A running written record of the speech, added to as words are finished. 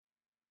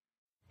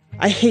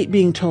I hate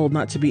being told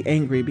not to be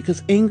angry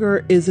because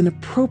anger is an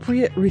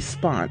appropriate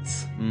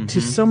response to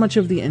so much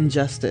of the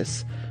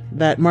injustice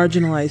that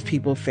marginalized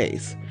people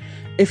face.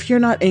 If you're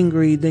not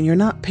angry, then you're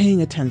not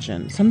paying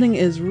attention. Something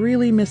is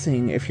really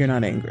missing if you're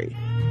not angry.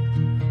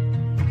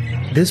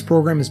 This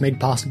program is made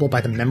possible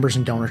by the members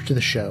and donors to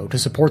the show. To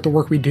support the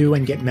work we do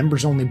and get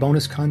members-only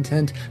bonus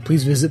content,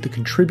 please visit the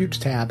Contribute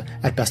tab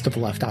at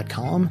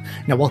bestoftheleft.com.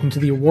 Now, welcome to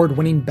the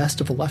award-winning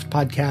Best of the Left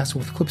podcast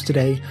with clips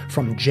today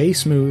from Jay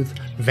Smooth,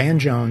 Van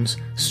Jones,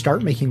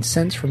 Start Making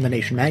Sense from The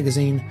Nation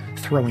magazine,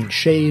 Throwing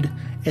Shade,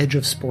 Edge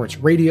of Sports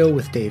Radio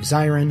with Dave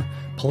Zirin,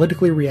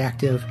 Politically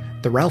Reactive,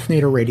 The Ralph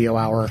Nader Radio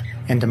Hour,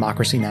 and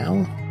Democracy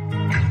Now!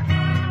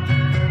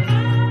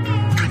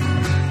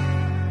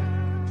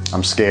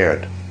 I'm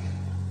scared.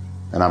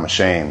 And I'm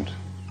ashamed.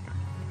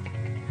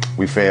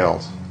 We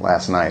failed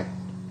last night.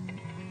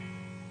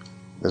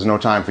 There's no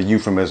time for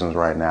euphemisms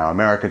right now.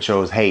 America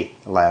chose hate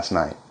last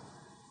night.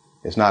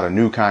 It's not a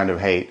new kind of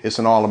hate. It's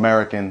an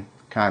all-American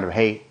kind of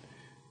hate.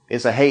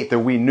 It's a hate that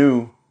we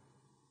knew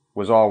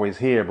was always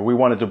here, but we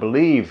wanted to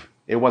believe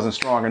it wasn't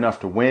strong enough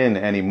to win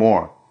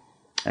anymore.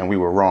 And we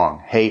were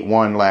wrong. Hate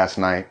won last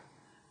night.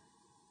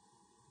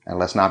 And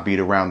let's not beat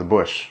around the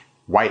bush.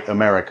 White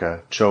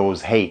America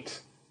chose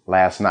hate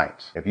last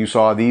night. If you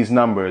saw these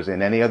numbers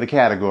in any other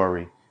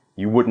category,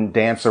 you wouldn't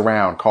dance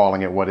around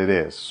calling it what it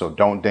is. So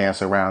don't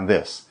dance around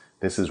this.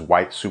 This is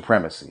white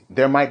supremacy.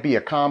 There might be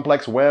a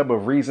complex web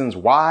of reasons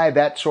why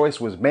that choice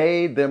was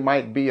made. There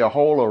might be a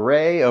whole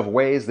array of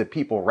ways that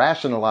people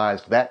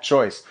rationalized that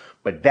choice.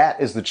 But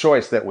that is the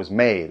choice that was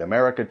made.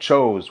 America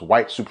chose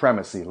white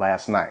supremacy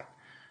last night.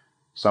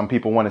 Some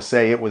people want to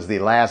say it was the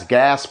last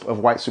gasp of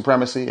white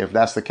supremacy. If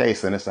that's the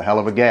case, then it's a hell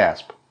of a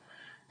gasp.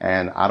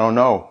 And I don't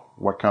know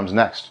what comes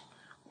next.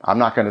 I'm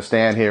not going to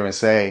stand here and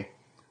say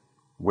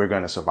we're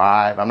going to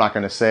survive. I'm not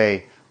going to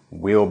say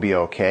we'll be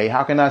okay.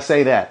 How can I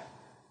say that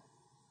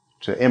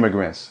to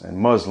immigrants and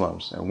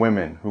Muslims and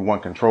women who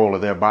want control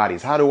of their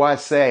bodies? How do I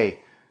say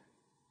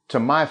to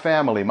my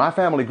family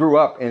grew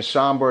up in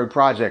Schomburg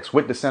projects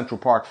with the Central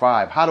Park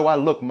Five. How do I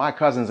look my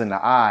cousins in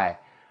the eye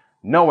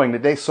knowing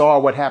that they saw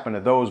what happened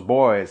to those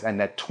boys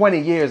and that 20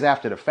 years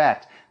after the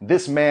fact,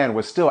 this man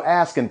was still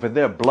asking for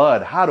their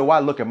blood? How do I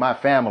look at my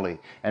family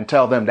and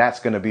tell them that's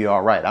going to be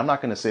all right? I'm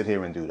not going to sit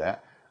here and do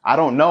that. I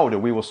don't know that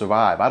we will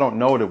survive. I don't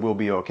know that we'll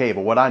be okay.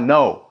 But what I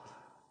know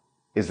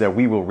is that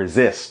we will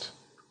resist.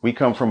 We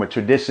come from a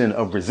tradition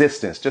of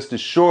resistance. Just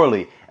as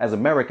surely as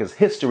America's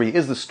history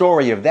is the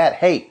story of that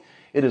hate,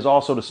 it is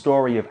also the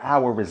story of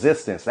our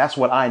resistance. That's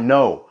what I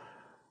know.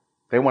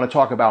 They want to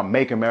talk about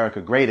make America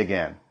great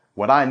again.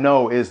 What I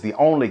know is the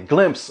only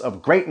glimpse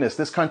of greatness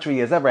this country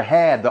has ever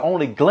had, the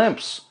only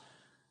glimpse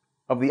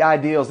of the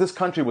ideals this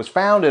country was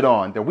founded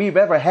on that we've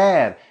ever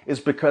had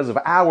is because of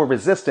our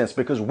resistance,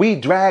 because we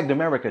dragged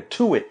America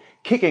to it,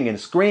 kicking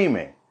and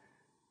screaming.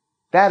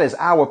 That is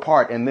our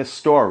part in this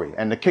story.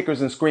 And the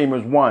kickers and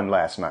screamers won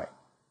last night.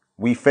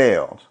 We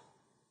failed.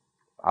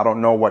 I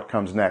don't know what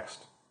comes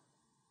next.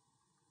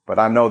 But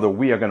I know that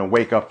we are going to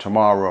wake up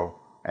tomorrow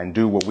and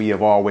do what we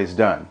have always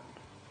done.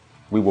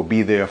 We will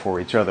be there for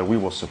each other. We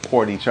will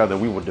support each other.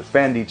 We will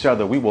defend each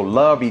other. We will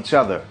love each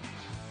other.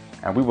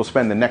 And we will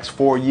spend the next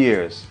 4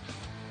 years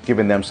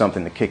giving them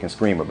something to kick and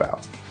scream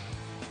about.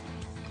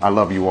 I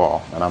love you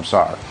all, and I'm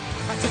sorry.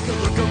 I take a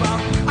look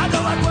around. I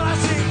don't like what I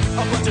see.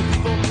 A bunch of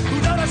people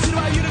who don't understand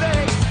why you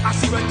today. I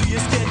see right through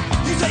your skin.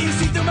 You say you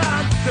see through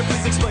mine. Then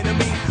please explain to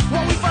me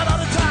what we fight all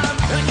the time.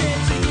 And I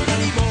can't see it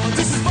anymore.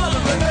 This is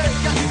bothering me.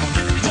 Got people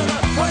killing each other.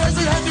 Why does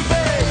it have to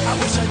be? I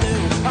wish I knew.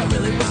 I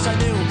really wish I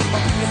knew. My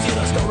fingers see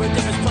the story.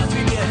 Different spots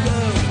we get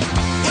blue.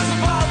 It's a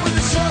bar with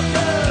the short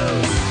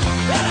nose.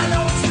 And I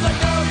know it seems like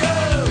no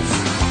use.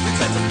 The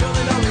sense of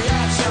building no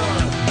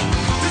reaction.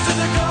 This is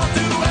a call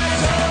to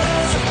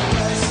action.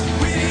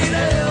 We need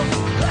help.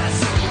 Less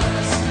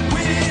SOS.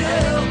 We need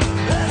help.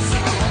 Less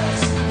SOS.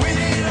 We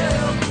need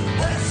help.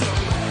 Less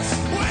SOS.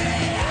 We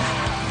need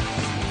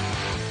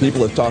help.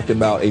 People have talked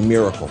about a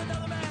miracle.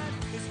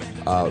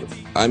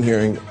 I'm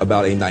hearing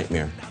about a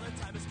nightmare.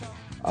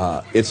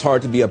 It's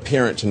hard to be a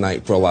parent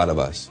tonight for a lot of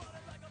us.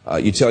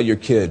 You tell your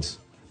kids,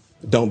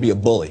 don't be a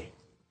bully.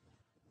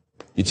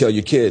 You tell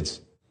your kids,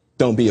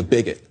 don't be a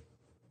bigot.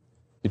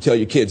 You tell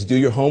your kids, do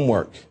your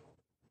homework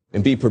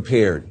and be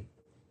prepared.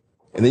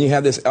 And then you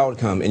have this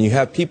outcome, and you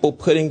have people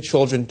putting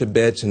children to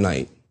bed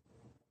tonight,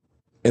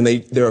 and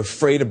they're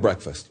afraid of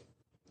breakfast.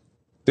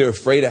 They're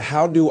afraid of,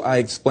 how do I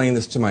explain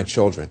this to my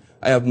children?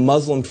 I have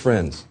Muslim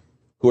friends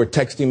who are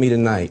texting me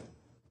tonight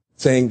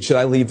saying, should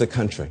I leave the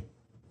country?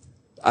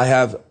 I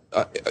have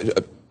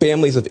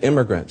families of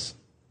immigrants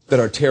that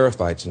are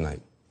terrified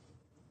tonight.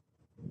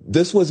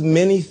 This was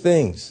many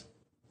things.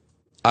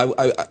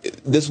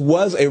 This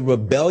was a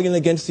rebellion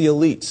against the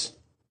elites.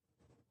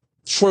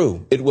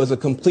 True, it was a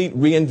complete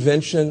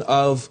reinvention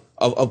of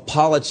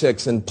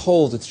politics and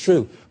polls. It's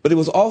true. But it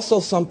was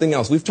also something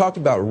else. We've talked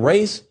about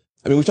race.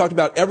 I mean, we've talked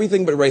about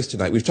everything but race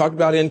tonight. We've talked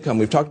about income.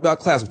 We've talked about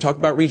class. We've talked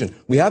about region.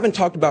 We haven't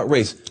talked about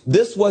race.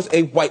 This was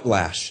a white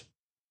lash.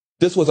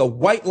 This was a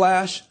white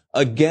lash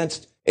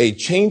against a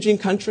changing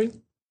country,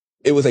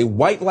 It was a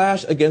white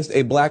lash against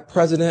a black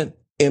president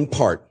in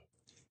part.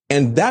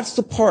 And that's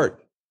the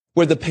part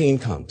where the pain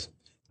comes.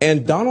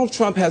 And Donald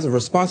Trump has a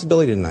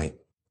responsibility tonight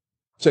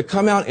to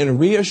come out and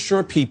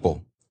reassure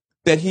people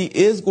that he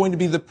is going to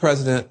be the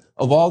president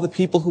of all the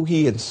people who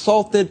he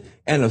insulted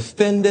and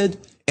offended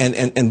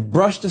and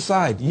brushed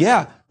aside.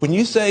 Yeah, when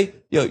you say,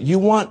 you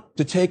want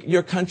to take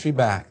your country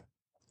back,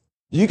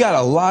 you got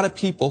a lot of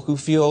people who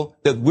feel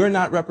that we're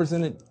not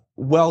represented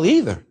well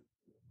either.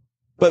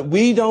 But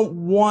we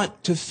don't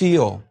want to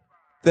feel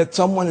that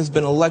someone has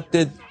been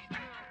elected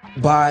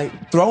by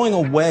throwing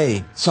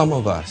away some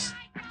of us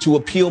to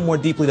appeal more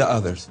deeply to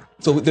others.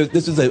 So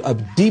this is a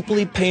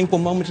deeply painful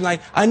moment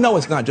tonight. I know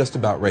it's not just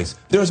about race.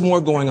 There's more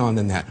going on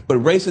than that. But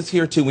race is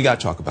here too. We got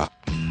to talk about it.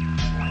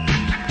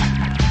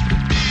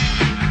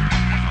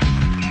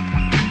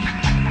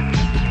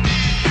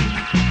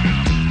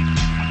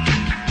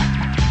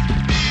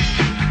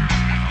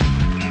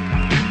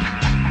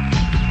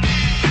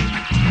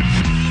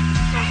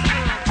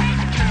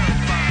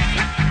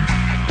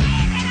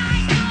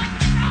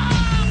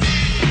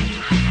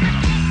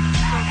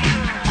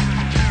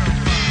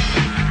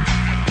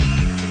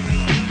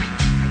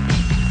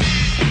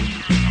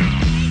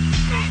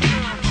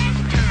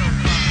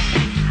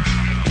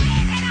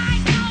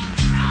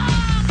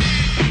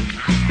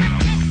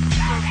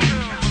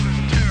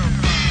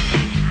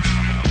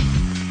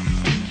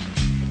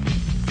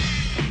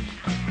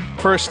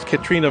 First,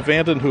 Katrina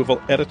vanden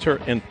Heuvel,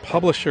 editor and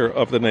publisher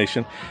of The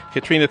Nation.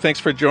 Katrina, thanks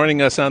for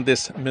joining us on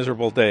this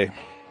miserable day.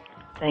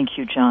 Thank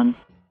you, John.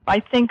 I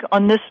think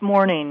on this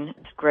morning,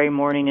 it's a gray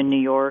morning in New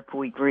York,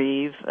 we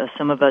grieve.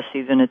 Some of us,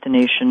 even at The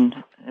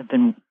Nation,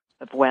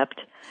 have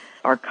wept.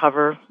 Our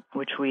cover,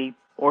 which we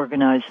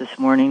organized this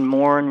morning,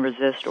 Mourn,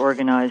 Resist,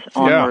 Organize,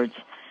 Onwards.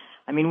 Yeah.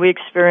 I mean, we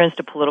experienced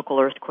a political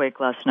earthquake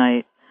last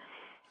night.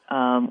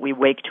 We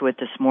wake to it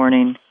this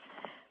morning.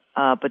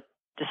 But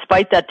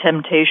despite that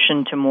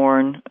temptation to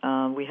mourn,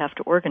 we have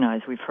to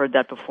organize. We've heard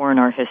that before in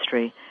our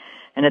history.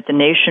 And at The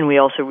Nation, we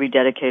also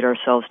rededicate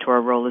ourselves to our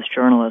role as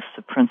journalists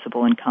of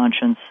principle and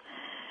conscience.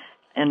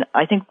 And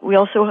I think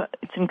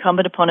it's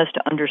incumbent upon us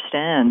to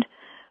understand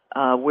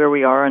where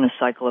we are in a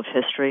cycle of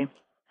history.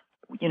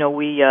 You know,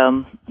 we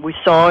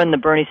saw in the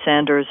Bernie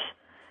Sanders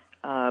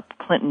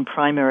Clinton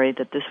primary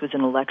that this was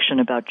an election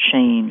about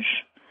change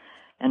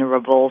and a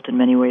revolt in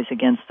many ways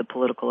against the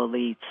political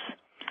elites.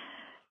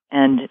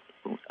 And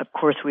of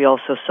course, we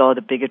also saw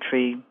the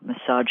bigotry,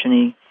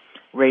 misogyny,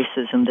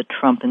 racism that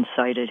Trump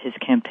incited, his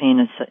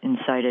campaign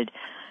incited.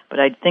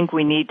 But I think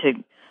we need to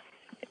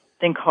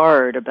think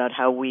hard about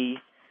how we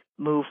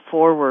move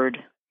forward.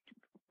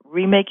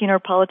 Remaking our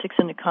politics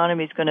and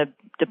economy is going to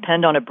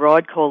depend on a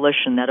broad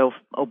coalition, that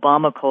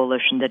Obama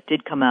coalition that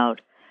did come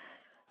out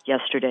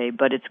yesterday.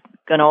 But it's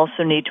going to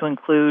also need to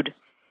include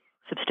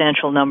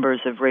substantial numbers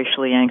of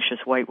racially anxious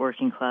white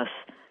working class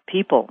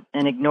people,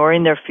 and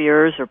ignoring their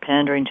fears or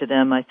pandering to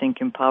them, I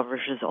think,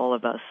 impoverishes all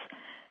of us.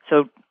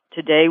 So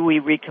today we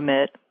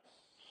recommit.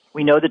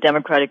 We know the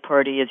Democratic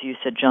Party, as you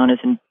said, John, is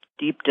in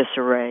deep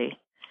disarray,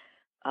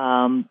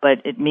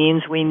 but it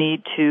means we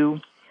need to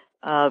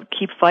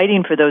keep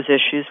fighting for those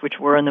issues which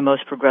were in the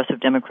most progressive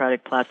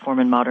Democratic platform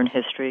in modern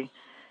history,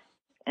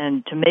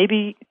 and to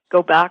maybe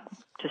go back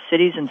to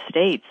cities and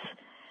states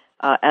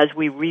as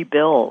we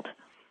rebuild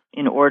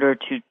in order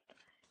to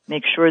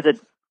make sure that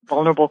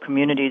vulnerable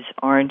communities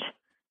aren't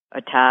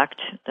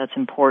attacked. That's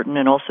important.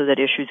 And also that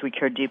issues we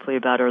care deeply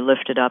about are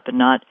lifted up and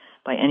not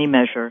by any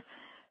measure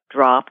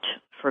dropped,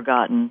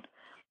 forgotten.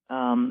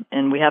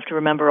 And we have to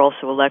remember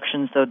also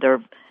elections, though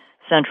they're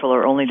central,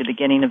 are only the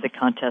beginning of the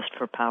contest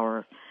for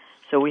power.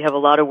 So we have a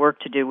lot of work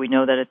to do. We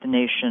know that at The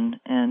Nation.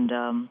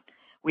 And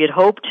we had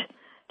hoped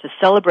to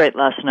celebrate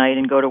last night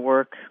and go to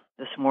work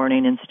this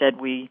morning. Instead,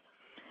 we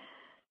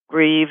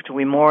grieved,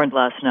 we mourned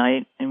last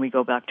night, and we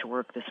go back to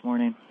work this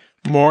morning.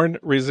 Mourn,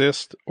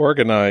 resist,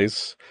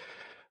 organize,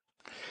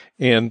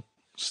 and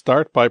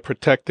start by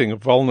protecting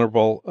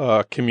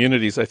vulnerable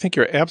communities. I think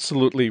you're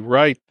absolutely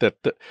right that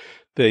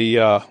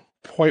the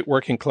white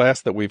working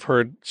class that we've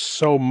heard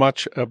so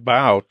much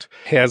about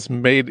has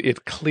made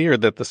it clear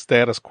that the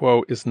status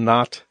quo is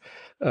not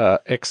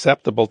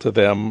acceptable to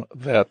them,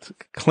 that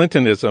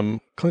Clintonism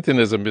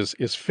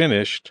is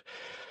finished.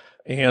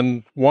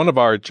 And one of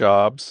our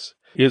jobs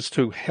is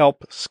to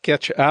help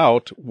sketch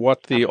out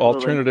what the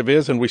alternative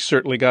is. And we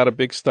certainly got a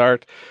big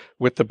start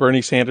with the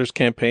Bernie Sanders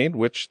campaign,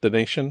 which The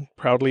Nation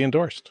proudly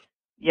endorsed.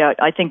 Yeah,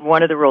 I think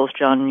one of the roles,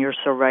 John, and you're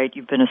so right,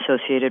 you've been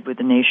associated with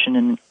The Nation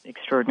in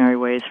extraordinary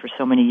ways for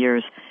so many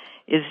years,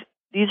 is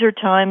these are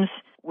times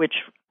which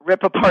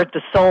rip apart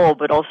the soul,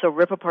 but also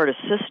rip apart a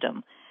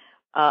system.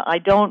 I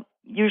don't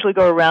usually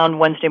go around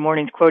Wednesday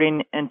mornings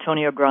quoting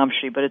Antonio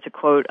Gramsci, but it's a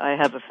quote I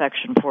have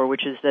affection for,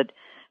 which is that,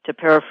 to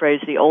paraphrase,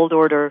 the old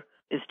order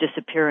is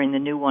disappearing, the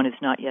new one is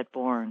not yet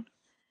born.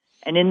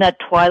 And in that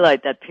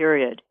twilight, that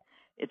period,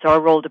 it's our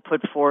role to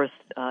put forth,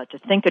 to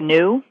think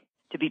anew,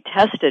 to be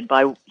tested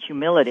by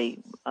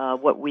humility.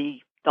 What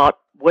we thought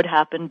would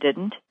happen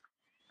didn't.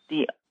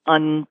 The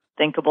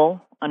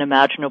unthinkable,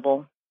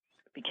 unimaginable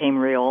became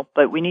real,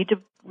 but we need to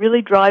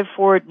really drive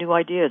forward new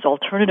ideas,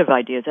 alternative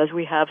ideas, as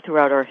we have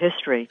throughout our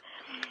history,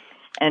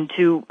 and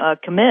to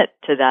commit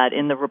to that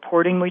in the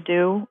reporting we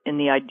do, in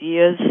the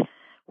ideas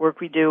work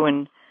we do,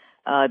 and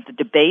the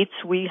debates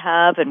we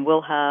have and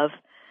will have.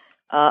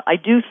 I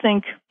do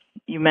think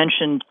you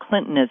mentioned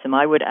Clintonism.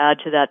 I would add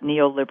to that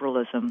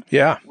neoliberalism.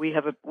 Yeah. We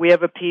have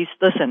a piece.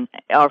 Listen,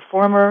 our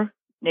former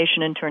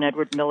Nation intern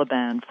Edward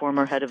Miliband,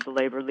 former head of the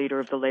Labor, leader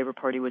of the Labor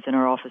Party, was in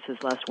our offices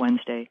last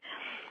Wednesday,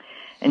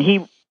 and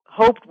he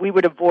hoped we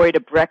would avoid a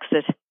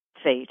Brexit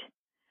fate.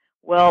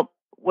 Well,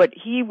 what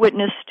he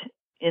witnessed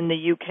in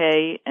the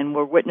UK and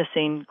we're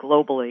witnessing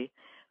globally,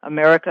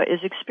 America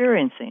is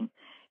experiencing.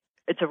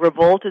 It's a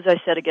revolt, as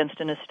I said, against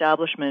an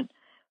establishment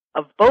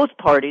of both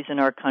parties in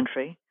our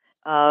country,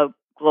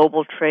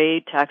 global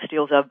trade, tax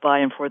deals of, by,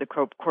 and for the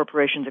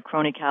corporations of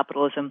crony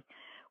capitalism.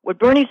 What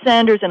Bernie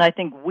Sanders and I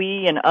think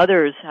we and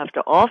others have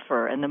to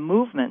offer, and the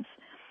movements,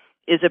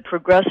 is a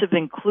progressive,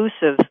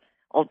 inclusive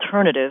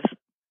alternative,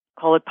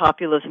 call it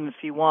populism if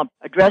you want,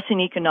 addressing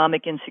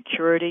economic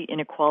insecurity,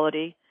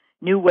 inequality,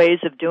 new ways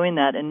of doing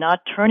that, and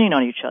not turning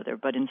on each other,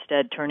 but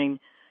instead turning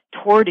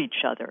toward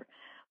each other.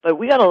 But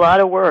we got a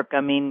lot of work.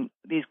 I mean,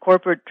 these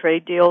corporate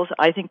trade deals,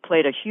 I think,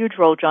 played a huge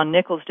role. John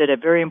Nichols did a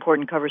very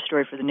important cover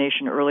story for The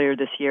Nation earlier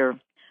this year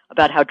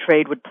about how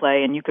trade would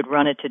play, and you could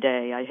run it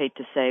today, I hate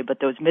to say, but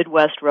those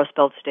Midwest Rust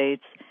Belt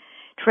states,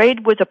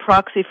 trade was a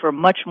proxy for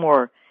much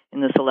more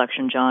in this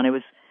election, John. It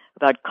was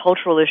about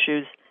cultural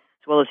issues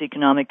as well as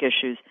economic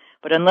issues.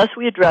 But unless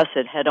we address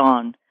it head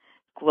on,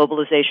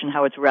 globalization,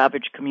 how it's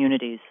ravaged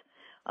communities,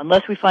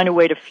 unless we find a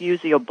way to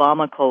fuse the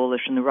Obama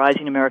coalition, the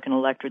rising American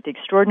electorate, the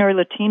extraordinary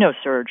Latino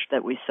surge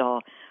that we saw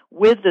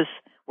with this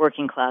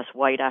working class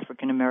white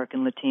African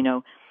American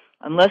Latino,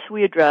 unless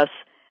we address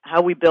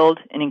how we build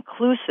an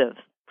inclusive,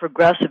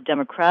 progressive,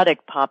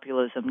 democratic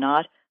populism,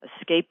 not a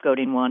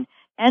scapegoating one,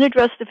 and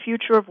address the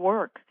future of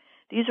work.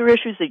 These are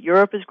issues that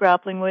Europe is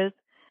grappling with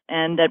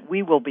and that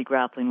we will be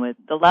grappling with.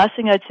 The last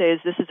thing I'd say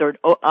is this is our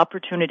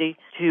opportunity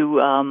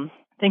to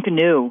think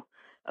anew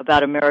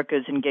about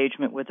America's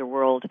engagement with the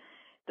world.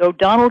 Though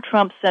Donald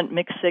Trump sent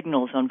mixed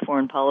signals on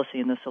foreign policy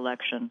in this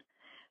election,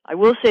 I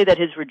will say that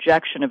his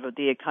rejection of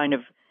the kind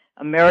of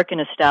American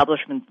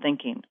establishment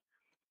thinking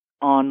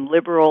on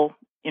liberal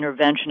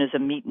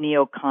interventionism, meet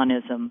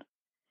neoconism,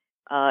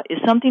 is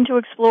something to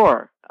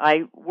explore.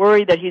 I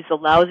worry that he's the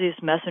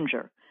lousiest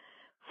messenger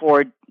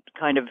for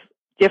kind of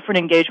different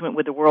engagement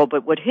with the world.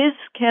 But what his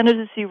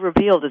candidacy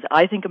revealed is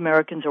I think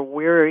Americans are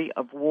weary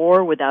of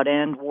war without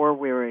end, war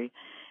weary.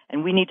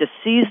 And we need to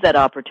seize that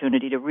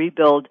opportunity to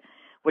rebuild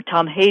what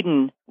Tom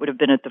Hayden would have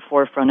been at the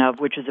forefront of,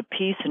 which is a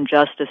peace and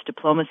justice,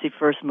 diplomacy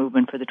first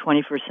movement for the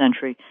 21st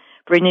century,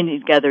 bringing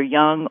together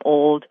young,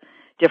 old,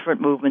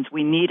 different movements.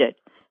 We need it.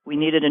 We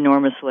need it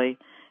enormously.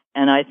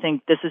 And I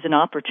think this is an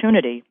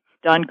opportunity.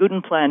 Don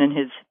Guttenplan, in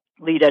his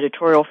lead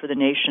editorial for The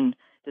Nation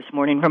this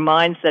morning,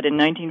 reminds that in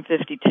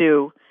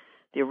 1952,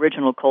 the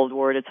original Cold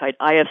War at its height,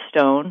 I.F.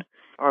 Stone,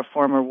 our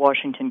former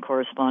Washington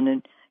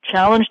correspondent,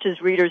 challenged his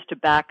readers to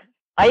back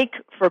Ike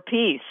for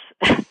peace.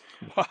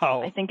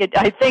 Wow. I think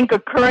a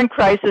current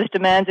crisis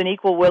demands an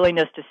equal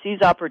willingness to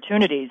seize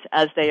opportunities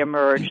as they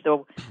emerge,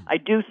 though I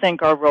do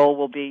think our role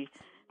will be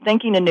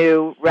thinking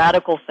anew,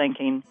 radical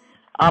thinking,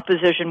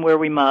 opposition where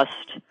we must,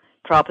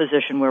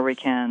 proposition where we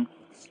can.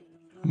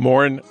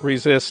 Mourn,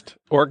 resist,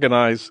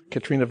 organize.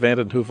 Katrina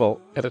vanden Heuvel,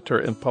 editor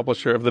and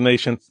publisher of The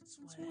Nation.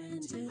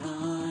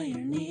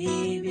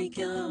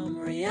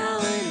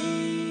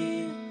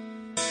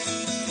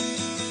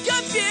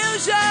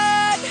 Confusion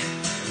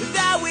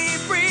that we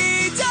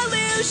breed,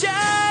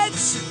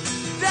 delusions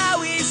that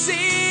we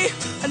see,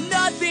 and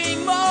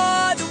nothing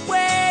more than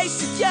ways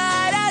to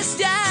get us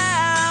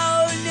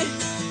down.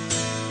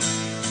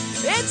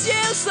 It's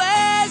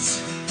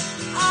useless.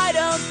 I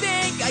don't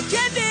think I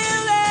can do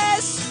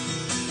this.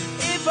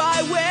 If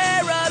I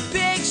wear a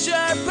picture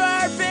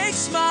perfect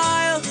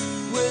smile,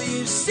 will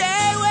you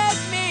stay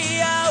with me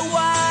a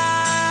while?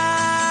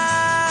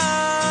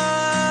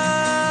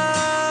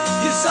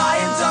 'Cause I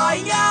am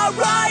dying out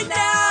right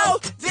now.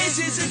 This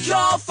is a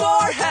call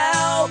for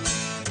help.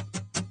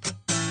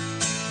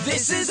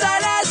 This is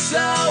an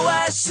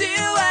SOS to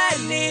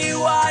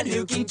anyone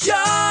who can cure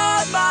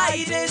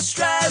my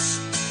distress.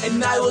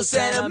 And I will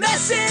send a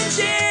message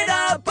in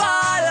a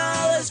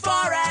bottle as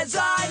far as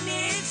I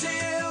need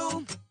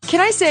to. Can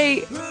I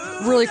say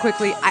really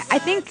quickly, I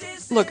think,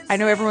 look, I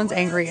know everyone's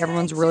angry,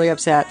 everyone's really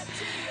upset.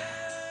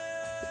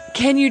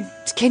 Can you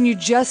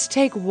just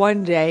take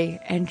one day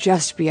and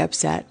just be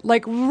upset?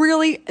 Like,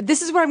 really,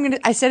 this is what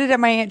I said it at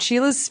my Aunt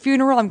Sheila's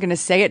funeral, I'm going to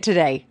say it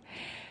today.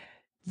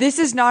 This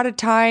is not a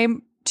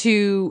time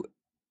to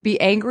be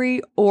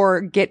angry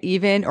or get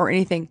even or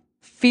anything.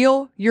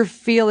 Feel your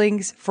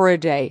feelings for a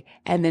day.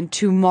 And then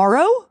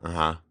tomorrow,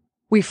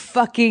 we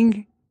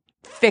fucking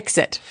fix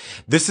it.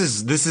 This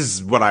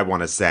is what I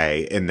want to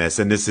say in this.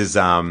 And this is,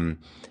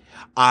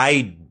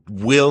 I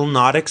will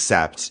not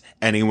accept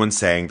anyone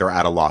saying they're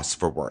at a loss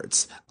for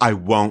words. I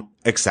won't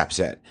accept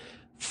it.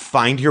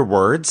 Find your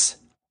words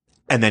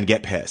and then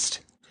get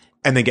pissed.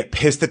 and then get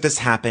pissed that this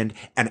happened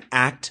and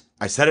act,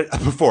 I said it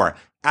before,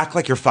 act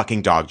like your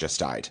fucking dog just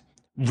died.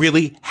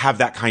 Really have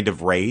that kind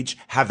of rage,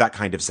 have that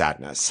kind of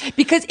sadness.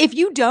 Because if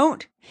you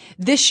don't,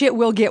 this shit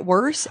will get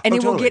worse and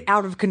it will totally. get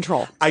out of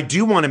control. I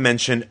do want to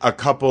mention a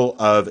couple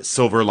of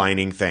silver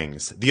lining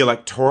things. The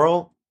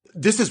electoral,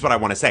 this is what I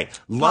want to say.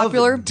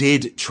 Popular. Love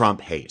did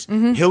Trump hate.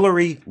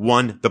 Hillary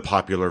won the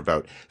popular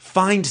vote.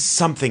 Find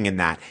something in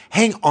that.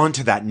 Hang on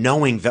to that,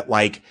 knowing that,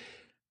 like,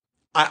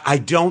 I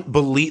don't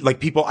believe, like,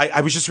 people,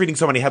 I was just reading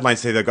so many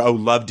headlines today that go, oh,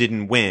 Love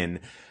didn't win.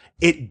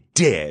 It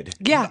did.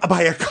 Yeah.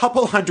 By a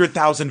couple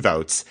 100,000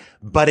 votes,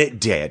 but it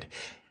did.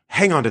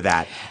 Hang on to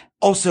that.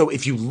 Also,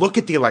 if you look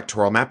at the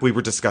electoral map, we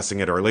were discussing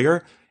it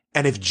earlier,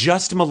 and if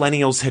just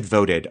millennials had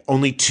voted,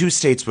 only 2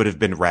 states would have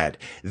been red.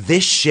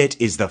 This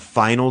shit is the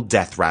final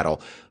death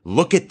rattle.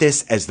 Look at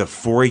this as the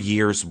 4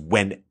 years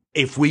when,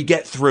 if we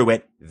get through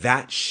it,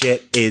 that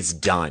shit is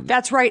done.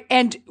 That's right.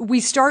 And we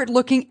start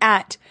looking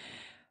at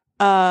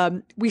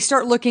Senate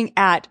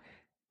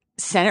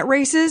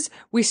races.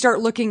 We start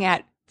looking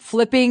at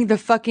flipping the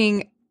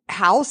fucking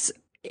House.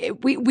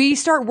 We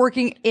start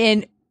working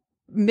in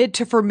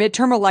for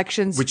midterm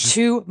elections, which is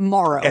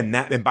tomorrow.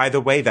 And by the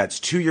way, that's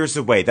 2 years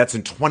away. That's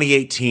in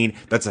 2018.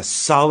 That's a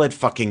solid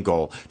fucking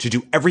goal to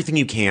do everything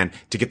you can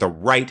to get the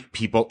right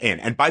people in.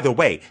 And by the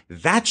way,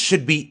 that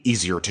should be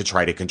easier to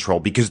try to control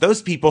because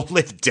those people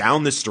live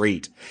down the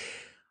street.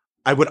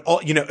 I would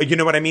you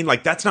know what I mean?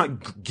 Like, that's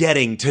not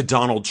getting to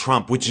Donald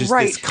Trump, which is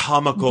this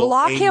comical.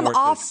 Block him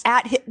off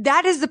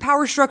that is the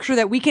power structure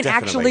that we can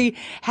actually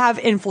have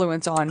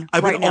influence on. I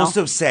would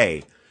also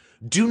say,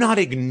 do not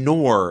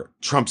ignore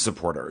Trump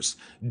supporters.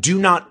 Do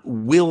not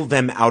will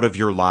them out of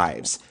your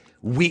lives.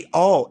 We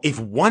all, if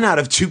 1 out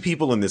of 2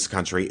 people in this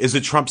country is a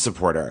Trump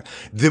supporter,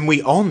 then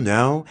we all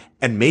know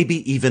and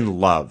maybe even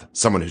love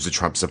someone who's a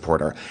Trump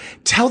supporter.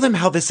 Tell them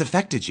how this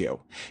affected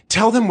you.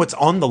 Tell them what's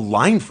on the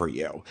line for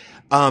you.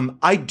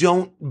 I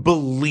don't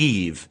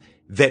believe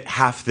that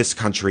half this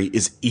country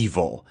is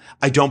evil.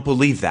 I don't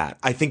believe that.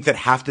 I think that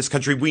half this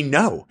country we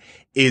know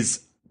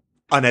is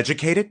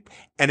uneducated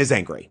and is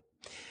angry.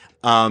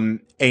 And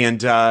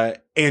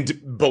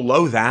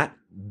below that,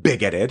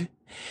 bigoted.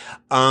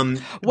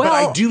 But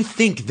I do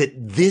think that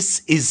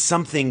this is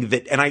something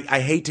that, and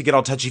I hate to get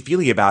all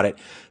touchy-feely about it,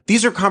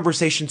 these are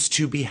conversations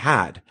to be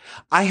had.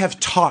 I have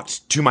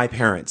talked to my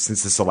parents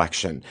since this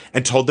election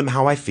and told them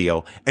how I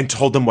feel and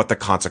told them what the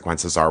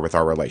consequences are with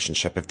our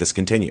relationship if this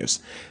continues.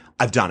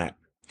 I've done it.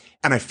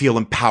 And I feel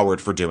empowered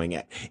for doing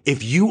it.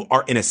 If you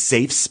are in a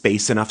safe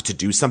space enough to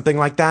do something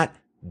like that,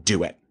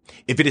 do it.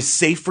 If it is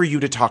safe for you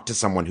to talk to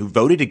someone who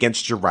voted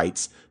against your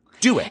rights,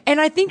 do it.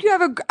 And I think you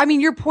have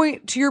your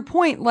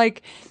point,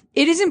 like,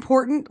 it is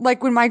important.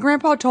 Like, when my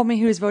grandpa told me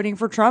he was voting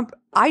for Trump,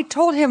 I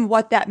told him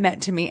what that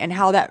meant to me and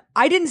how that,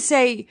 I didn't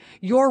say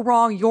you're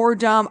wrong, you're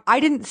dumb. I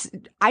didn't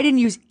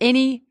use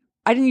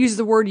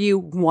the word you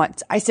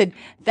once. I said,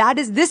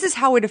 this is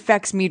how it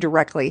affects me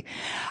directly.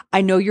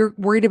 I know you're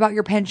worried about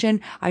your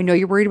pension. I know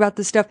you're worried about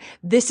this stuff.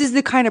 This is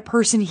the kind of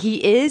person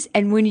he is.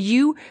 And when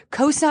you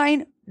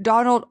co-sign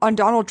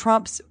Donald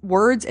Trump's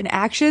words and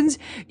actions,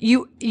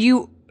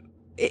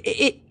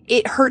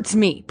 it hurts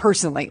me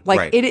personally. Like,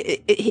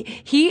 right.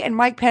 He and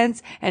Mike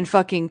Pence and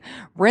fucking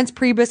Reince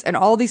Priebus and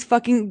all these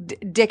fucking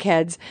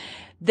dickheads,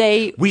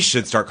 we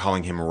should start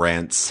calling him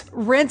Reince.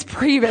 Reince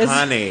Priebus.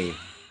 Honey,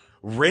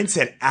 rinse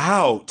it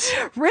out.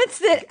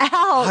 Rinse it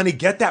out. Honey,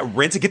 get that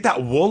rinse and get that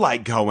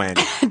woolite going.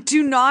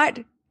 Do not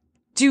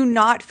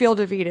feel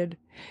defeated.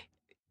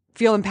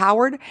 Feel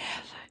empowered.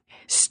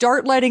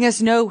 Start letting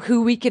us know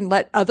who we can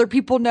let other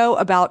people know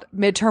about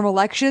midterm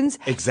elections.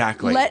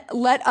 Exactly.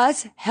 Let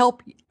us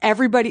help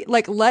everybody.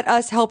 Like, let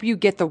us help you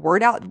get the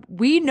word out.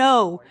 We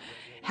know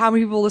how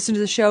many people listen to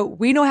the show.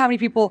 We know how many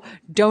people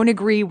don't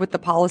agree with the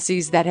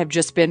policies that have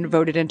just been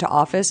voted into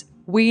office.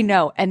 We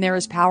know. And there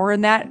is power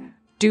in that.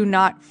 Do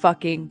not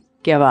fucking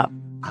give up.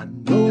 I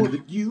know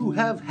that you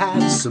have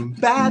had some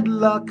bad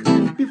luck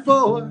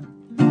before.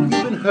 You've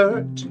been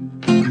hurt,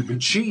 you've been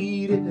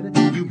cheated,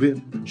 you've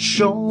been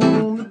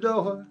shown the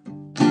door.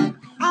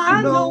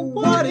 I know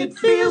what it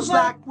feels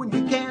like when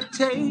you can't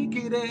take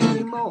it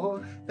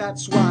anymore.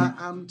 That's why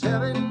I'm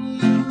telling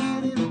you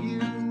that if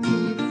you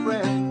need a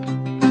friend,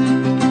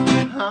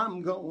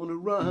 I'm gonna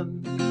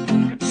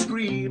run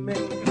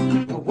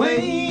screaming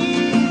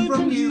away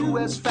from you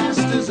as fast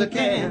as I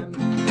can.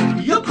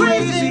 You're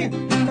crazy,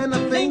 and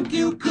I think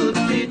you could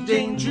be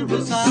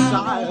dangerous.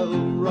 I'll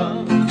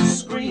run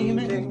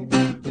screaming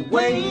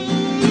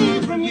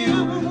away from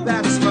you.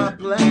 That's my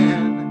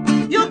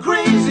plan. You're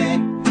crazy,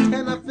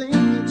 and I think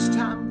it's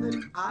time that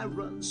I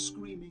run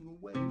screaming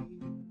away.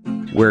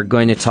 We're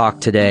going to talk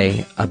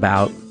today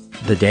about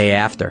the day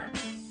after,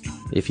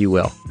 if you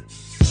will.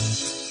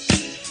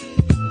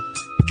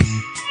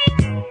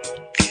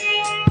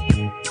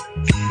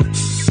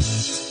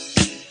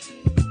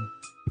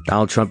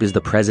 Donald Trump is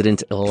the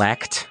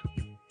president-elect.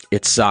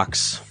 It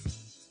sucks.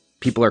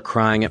 People are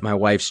crying at my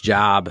wife's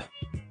job.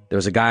 There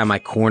was a guy on my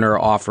corner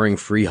offering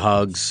free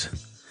hugs.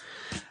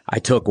 I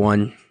took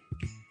one.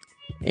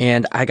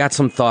 And I got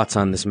some thoughts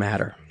on this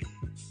matter.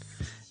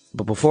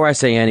 But before I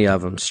say any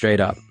of them, straight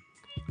up,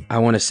 I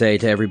want to say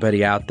to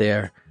everybody out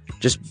there,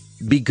 just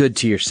be good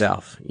to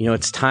yourself. You know,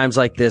 it's times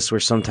like this where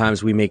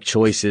sometimes we make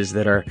choices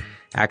that are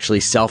actually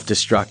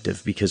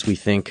self-destructive because we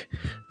think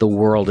the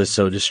world is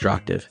so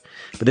destructive.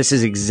 But this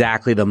is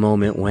exactly the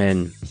moment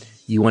when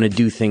you want to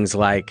do things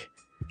like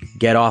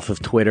get off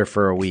of Twitter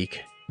for a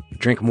week,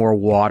 drink more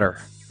water,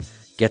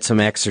 get some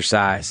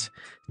exercise,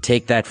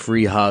 take that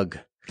free hug,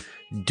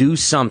 do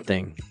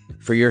something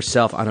for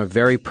yourself on a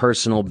very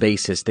personal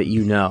basis that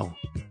you know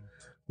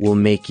will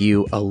make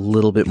you a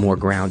little bit more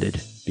grounded,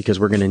 because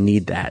we're going to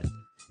need that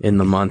in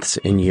the months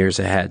and years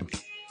ahead.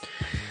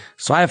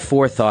 So I have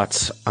 4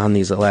 thoughts on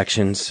these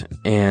elections,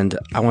 and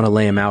I want to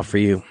lay them out for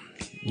you.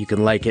 You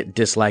can like it,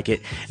 dislike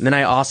it. And then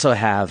I also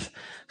have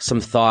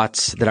some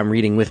thoughts that I'm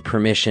reading with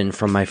permission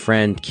from my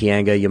friend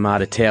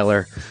Keeanga-Yamahtta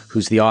Taylor,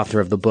 who's the author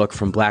of the book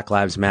From Black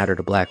Lives Matter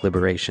to Black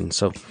Liberation.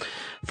 So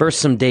first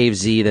some Dave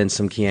Z, then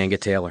some Keeanga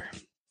Taylor.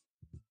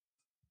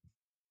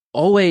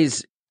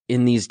 Always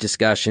in these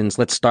discussions,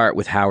 let's start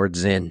with Howard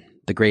Zinn,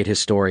 the great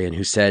historian,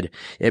 who said,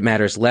 "It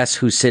matters less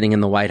who's sitting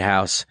in the White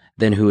House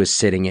than who is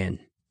sitting in."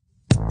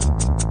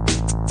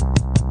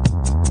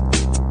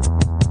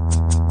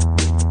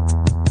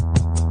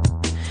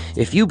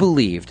 If you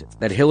believed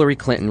that Hillary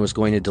Clinton was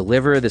going to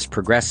deliver this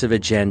progressive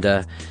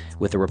agenda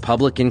with a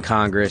Republican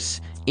Congress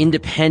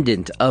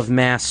independent of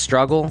mass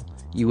struggle,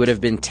 you would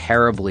have been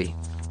terribly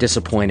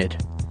disappointed,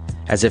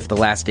 as if the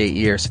last 8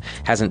 years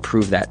hasn't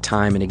proved that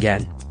time and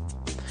again.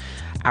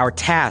 Our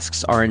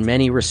tasks are in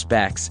many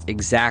respects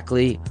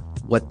exactly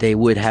what they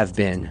would have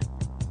been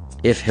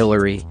if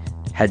Hillary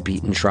had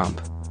beaten Trump.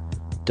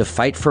 To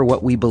fight for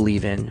what we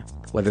believe in,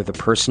 whether the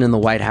person in the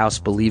White House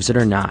believes it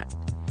or not,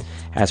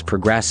 as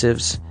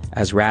progressives,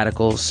 as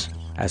radicals,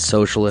 as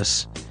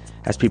socialists,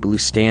 as people who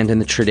stand in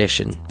the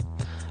tradition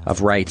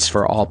of rights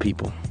for all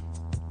people.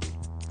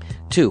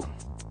 2,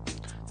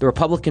 the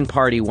Republican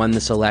Party won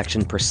this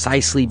election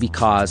precisely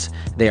because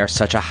they are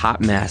such a hot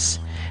mess,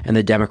 and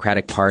the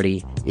Democratic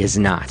Party is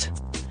not.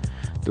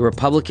 The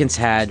Republicans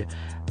had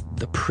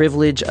the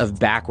privilege of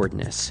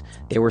backwardness.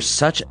 They were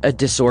such a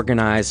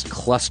disorganized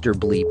cluster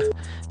bleep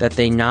that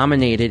they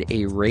nominated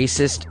a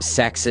racist,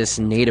 sexist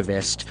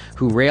nativist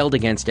who railed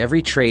against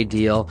every trade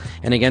deal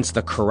and against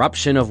the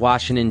corruption of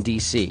Washington,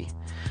 D.C.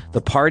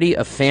 The party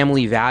of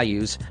family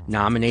values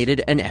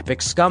nominated an epic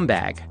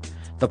scumbag.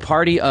 The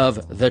party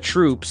of the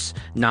troops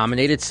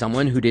nominated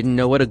someone who didn't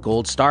know what a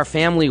Gold Star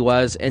family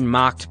was and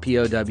mocked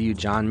POW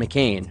John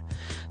McCain.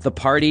 The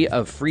party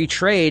of free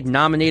trade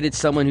nominated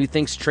someone who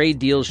thinks trade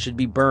deals should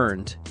be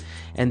burned.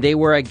 And they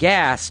were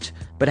aghast,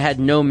 but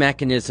had no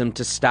mechanism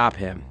to stop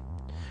him.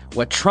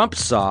 What Trump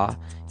saw,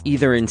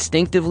 either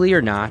instinctively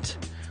or not,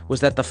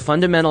 was that the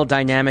fundamental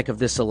dynamic of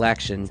this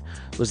election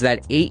was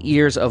that 8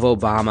 years of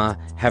Obama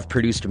have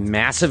produced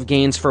massive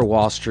gains for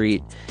Wall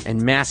Street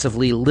and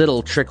massively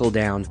little trickle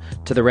down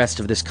to the rest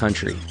of this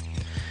country.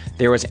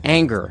 There was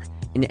anger,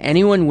 and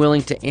anyone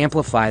willing to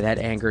amplify that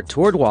anger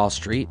toward Wall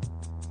Street,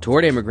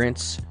 toward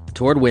immigrants,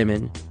 toward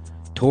women,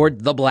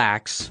 toward the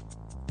blacks,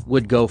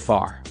 would go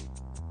far.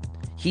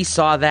 He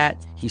saw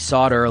that, he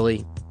saw it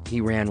early,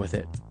 he ran with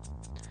it.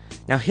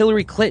 Now,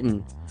 Hillary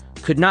Clinton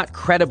could not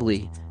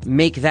credibly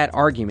make that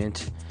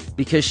argument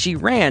because she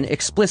ran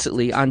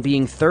explicitly on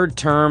being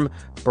third-term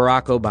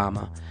Barack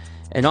Obama,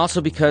 and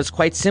also because,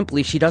 quite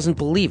simply, she doesn't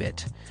believe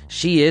it.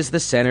 She is the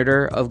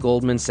senator of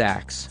Goldman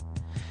Sachs.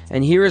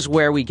 And here is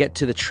where we get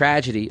to the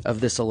tragedy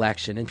of this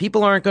election, and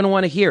people aren't going to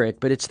want to hear it,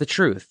 but it's the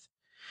truth.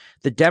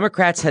 The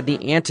Democrats had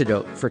the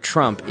antidote for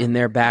Trump in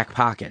their back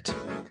pocket,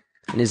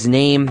 and his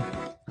name,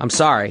 I'm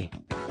sorry,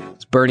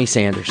 it's Bernie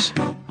Sanders.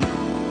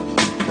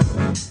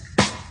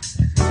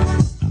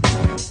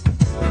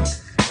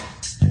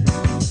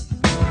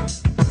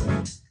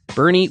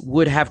 Bernie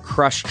would have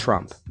crushed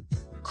Trump.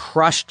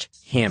 Crushed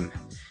him.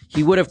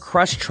 He would have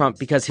crushed Trump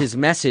because his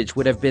message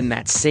would have been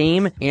that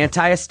same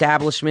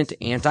anti-establishment,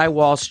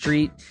 anti-Wall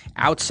Street,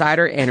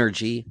 outsider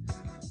energy,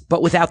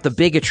 but without the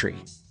bigotry.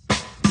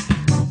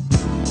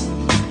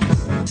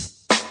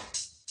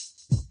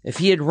 If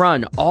he had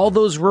run, all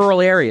those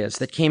rural areas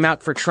that came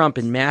out for Trump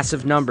in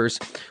massive numbers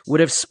would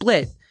have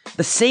split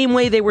the same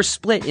way they were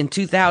split in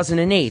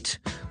 2008,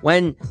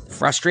 when,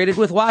 frustrated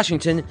with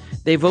Washington,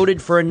 they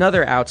voted for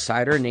another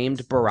outsider named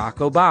Barack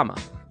Obama.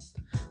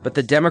 But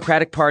the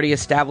Democratic Party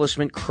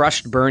establishment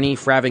crushed Bernie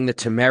for having the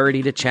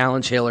temerity to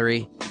challenge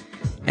Hillary,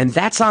 and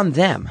that's on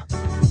them.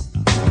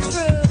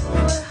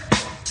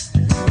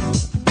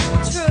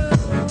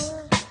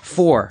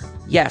 Four,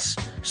 yes,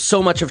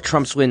 so much of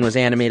Trump's win was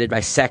animated by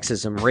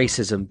sexism,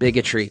 racism,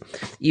 bigotry,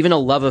 even a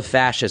love of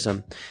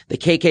fascism. The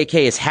KKK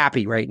is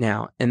happy right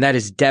now, and that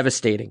is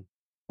devastating.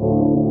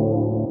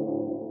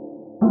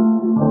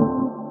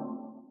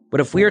 But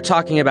if we are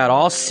talking about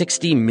all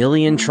 60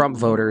 million Trump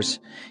voters,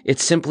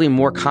 it's simply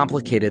more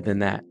complicated than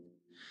that.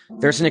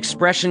 There's an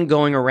expression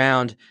going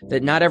around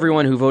that not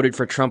everyone who voted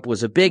for Trump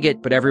was a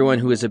bigot, but everyone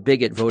who is a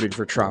bigot voted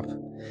for Trump.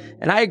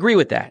 And I agree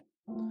with that.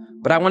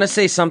 But I want to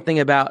say something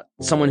about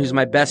someone who's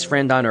my best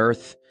friend on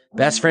earth,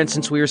 best friend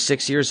since we were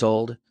 6 years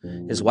old.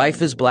 His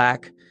wife is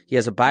black. He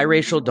has a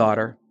biracial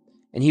daughter,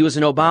 and he was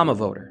an Obama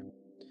voter.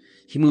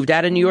 He moved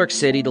out of New York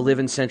City to live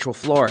in Central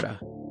Florida.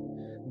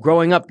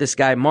 Growing up, this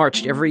guy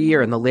marched every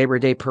year in the Labor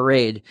Day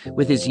parade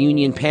with his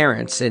union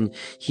parents, and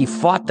he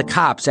fought the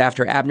cops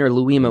after Abner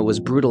Louima was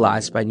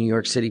brutalized by New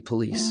York City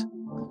police.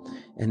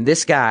 And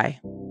this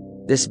guy,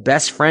 this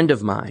best friend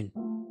of mine,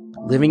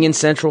 living in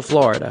Central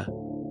Florida,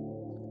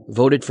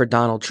 voted for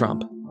Donald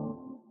Trump.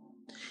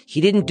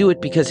 He didn't do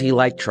it because he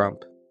liked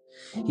Trump.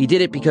 He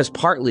did it because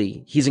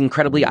partly he's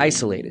incredibly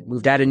isolated,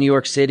 moved out of New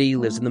York City,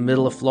 lives in the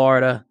middle of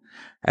Florida.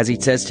 As he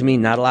says to me,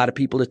 not a lot of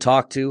people to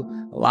talk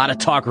to, a lot of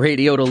talk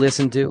radio to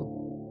listen to.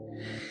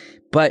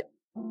 But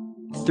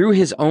through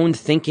his own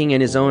thinking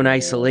and his own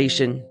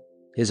isolation,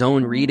 his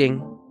own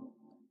reading,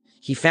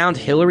 he found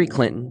Hillary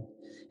Clinton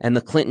and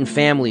the Clinton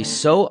family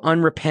so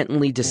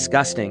unrepentantly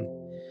disgusting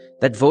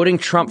that voting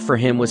Trump for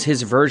him was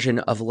his version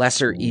of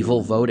lesser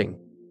evil voting.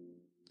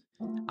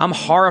 I'm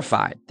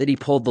horrified that he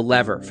pulled the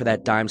lever for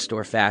that dime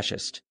store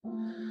fascist.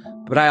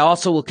 But I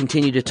also will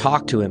continue to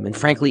talk to him and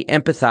frankly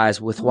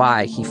empathize with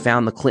why he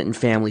found the Clinton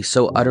family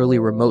so utterly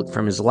remote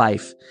from his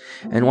life,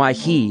 and why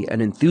he, an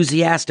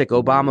enthusiastic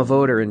Obama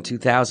voter in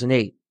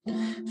 2008,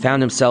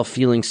 found himself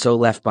feeling so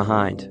left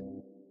behind.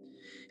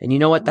 And you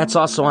know what? That's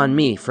also on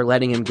me for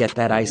letting him get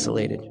that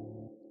isolated.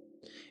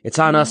 It's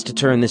on us to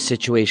turn this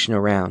situation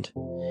around,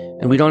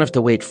 and we don't have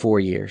to wait 4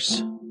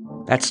 years.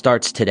 That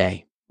starts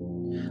today.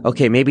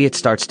 Okay, maybe it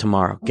starts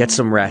tomorrow. Get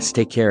some rest.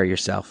 Take care of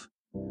yourself.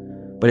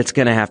 But it's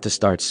going to have to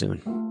start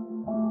soon.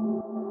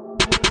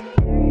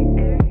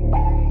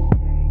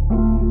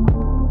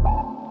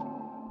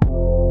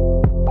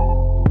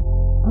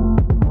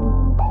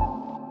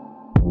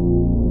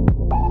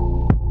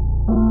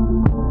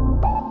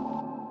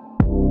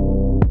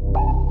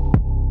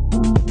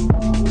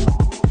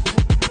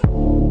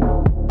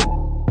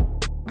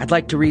 I'd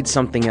like to read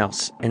something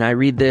else, and I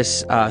read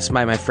this it's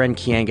by my friend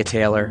Keeanga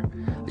Taylor.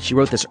 She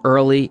wrote this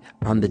early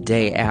on the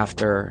day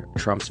after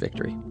Trump's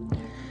victory.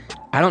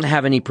 I don't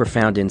have any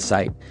profound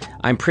insight.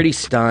 I'm pretty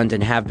stunned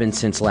and have been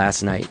since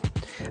last night.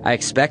 I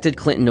expected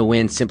Clinton to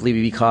win simply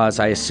because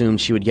I assumed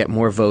she would get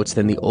more votes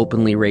than the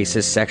openly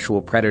racist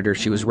sexual predator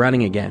she was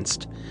running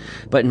against.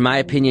 But in my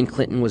opinion,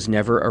 Clinton was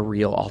never a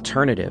real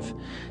alternative.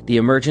 The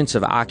emergence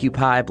of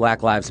Occupy,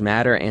 Black Lives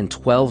Matter, and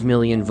 12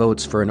 million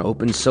votes for an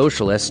open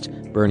socialist,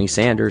 Bernie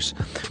Sanders,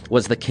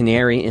 was the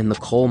canary in the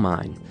coal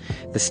mine.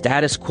 The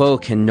status quo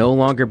can no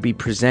longer be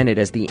presented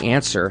as the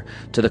answer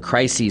to the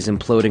crises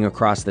imploding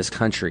across this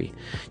country.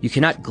 You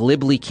cannot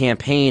glibly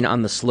campaign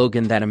on the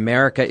slogan that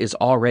America is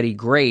already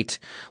great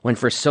when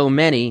for so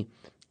many,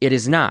 it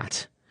is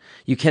not.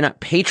 You cannot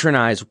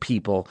patronize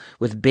people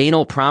with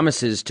banal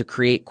promises to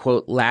create,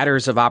 quote,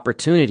 ladders of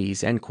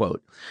opportunities, end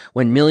quote,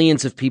 when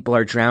millions of people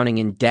are drowning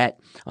in debt,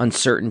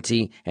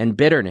 uncertainty, and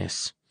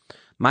bitterness.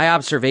 My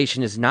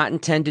observation is not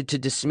intended to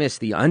dismiss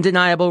the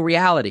undeniable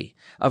reality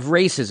of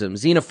racism,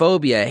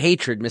 xenophobia,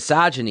 hatred,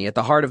 misogyny at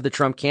the heart of the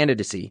Trump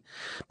candidacy,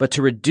 but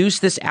to reduce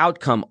this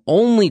outcome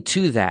only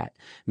to that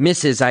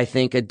misses, I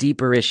think, a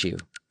deeper issue.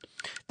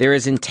 There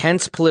is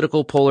intense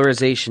political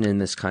polarization in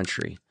this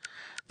country.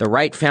 The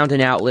right found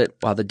an outlet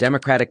while the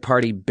Democratic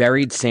Party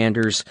buried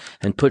Sanders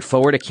and put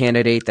forward a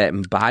candidate that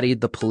embodied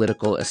the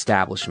political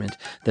establishment,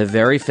 the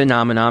very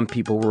phenomenon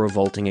people were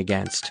revolting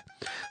against.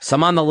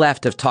 Some on the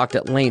left have talked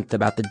at length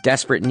about the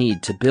desperate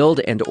need to build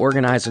and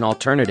organize an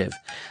alternative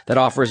that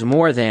offers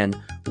more than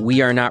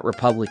 "we are not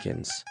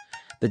Republicans."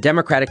 The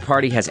Democratic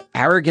Party has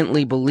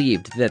arrogantly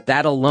believed that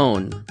that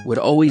alone would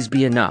always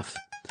be enough,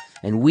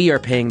 and we are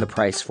paying the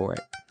price for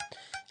it.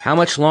 How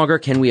much longer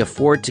can we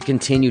afford to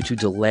continue to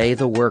delay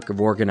the work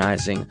of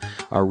organizing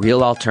a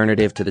real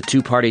alternative to the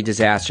two-party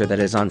disaster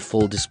that is on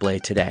full display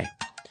today?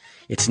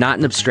 It's not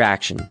an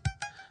abstraction,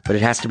 but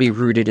it has to be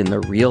rooted in the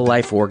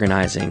real-life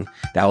organizing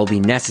that will be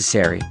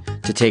necessary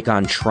to take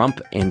on Trump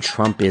and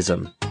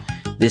Trumpism.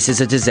 This is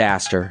a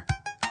disaster,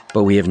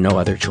 but we have no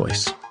other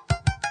choice.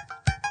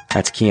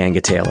 That's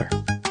Keeanga Taylor,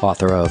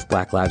 author of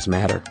Black Lives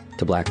Matter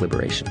to Black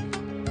Liberation.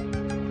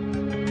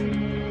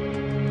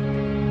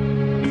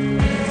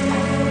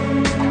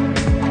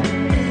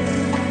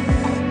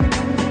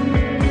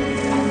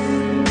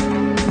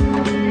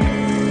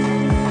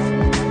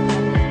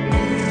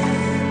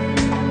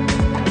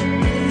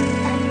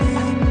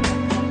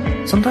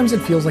 Sometimes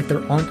it feels like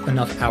there aren't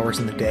enough hours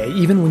in the day,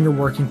 even when you're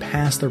working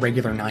past the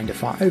regular 9 to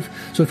 5.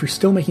 So if you're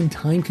still making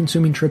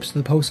time-consuming trips to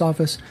the post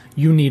office,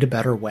 you need a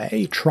better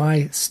way.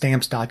 Try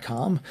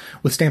Stamps.com.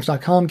 With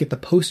Stamps.com, get the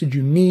postage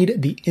you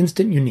need the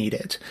instant you need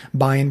it.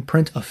 Buy and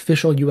print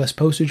official U.S.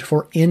 postage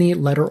for any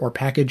letter or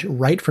package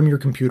right from your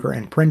computer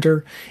and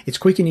printer. It's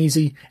quick and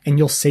easy, and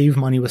you'll save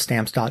money with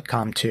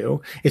Stamps.com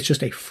too. It's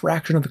just a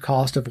fraction of the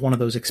cost of one of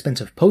those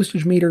expensive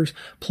postage meters,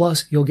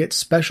 plus you'll get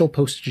special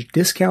postage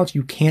discounts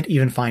you can't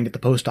even find at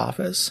the post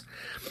office.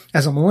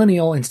 As a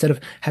millennial, instead of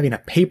having a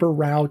paper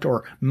route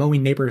or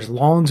mowing neighbors'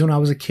 lawns when I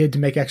was a kid to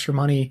make extra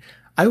money,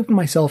 I opened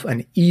myself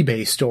an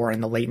eBay store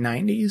in the late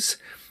 90s.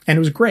 And it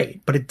was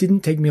great, but it didn't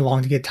take me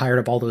long to get tired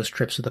of all those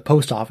trips to the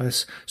post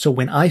office. So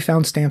when I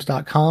found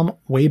Stamps.com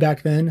way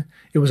back then,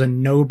 it was a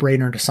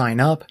no-brainer to sign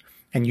up,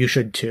 and you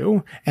should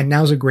too. And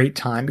now's a great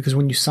time because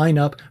when you sign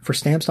up for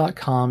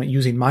Stamps.com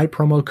using my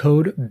promo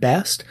code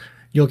BEST,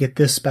 you'll get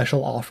this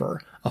special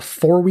offer, a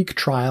 4-week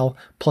trial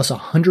plus a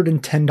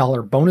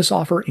 $110 bonus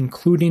offer,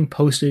 including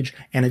postage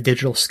and a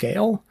digital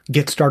scale.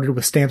 Get started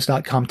with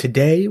Stamps.com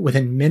today.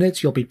 Within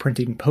minutes, you'll be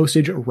printing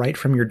postage right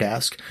from your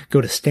desk. Go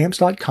to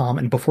Stamps.com,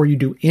 and before you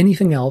do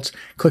anything else,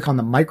 click on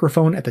the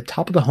microphone at the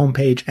top of the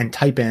homepage and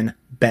type in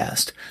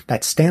BEST.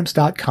 That's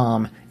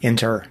Stamps.com,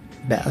 enter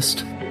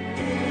BEST.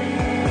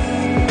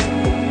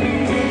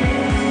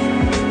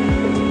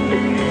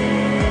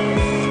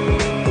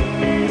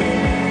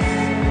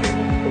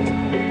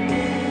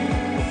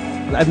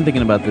 I've been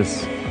thinking about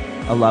this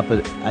a lot,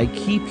 but I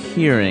keep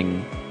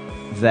hearing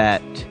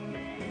that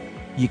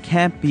you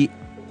can't be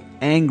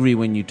angry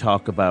when you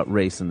talk about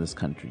race in this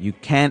country. You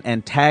can't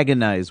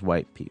antagonize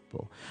white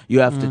people.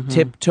 You have to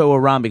tiptoe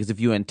around, because if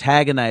you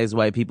antagonize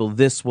white people,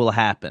 this will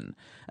happen.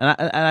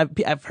 And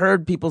I've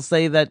heard people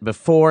say that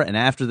before and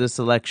after this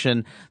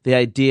election, the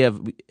idea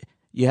of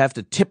you have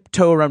to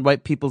tiptoe around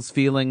white people's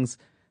feelings.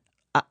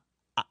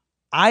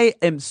 I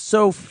am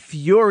so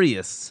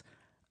furious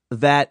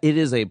that it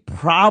is a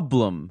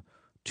problem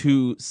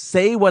to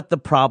say what the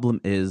problem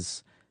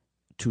is,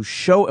 to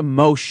show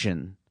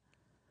emotion,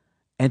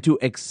 and to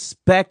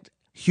expect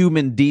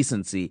human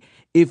decency.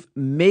 If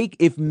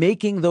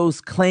making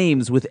those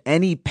claims with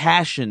any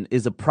passion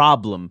is a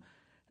problem,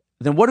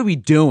 then what are we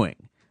doing?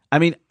 I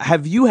mean,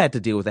 have you had to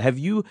deal with it? Have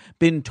you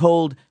been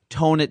told,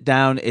 tone it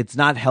down, it's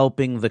not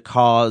helping the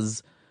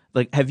cause?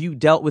 Like, have you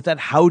dealt with that?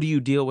 How do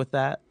you deal with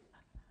that?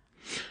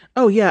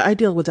 Oh, yeah, I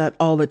deal with that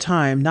all the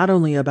time, not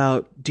only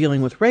about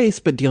dealing with race,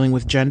 but dealing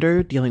with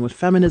gender, dealing with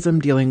feminism,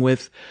 dealing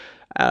with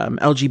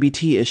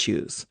LGBT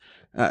issues.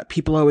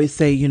 People always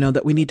say,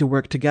 that we need to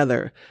work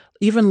together.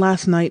 Even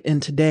last night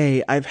and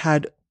today, I've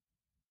had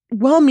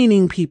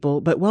well-meaning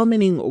people, but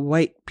well-meaning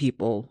white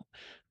people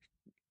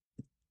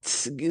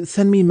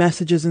send me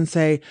messages and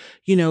say,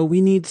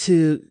 we need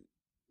to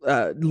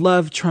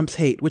love Trump's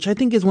hate, which I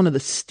think is one of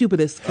the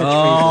stupidest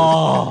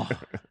catchphrases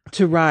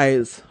to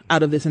rise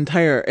out of this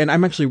entire, and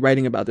I'm actually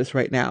writing about this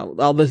right now,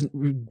 all this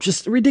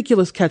just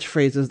ridiculous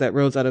catchphrases that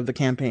rose out of the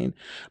campaign.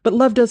 But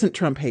love doesn't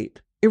trump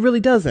hate. It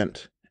really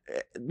doesn't.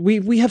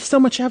 We have so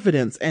much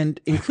evidence, and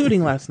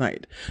including last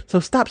night. So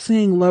stop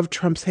saying love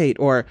trumps hate,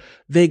 or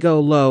they go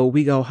low,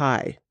 we go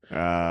high.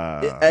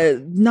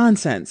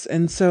 Nonsense.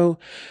 And so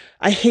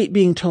I hate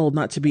being told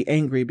not to be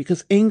angry,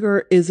 because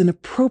anger is an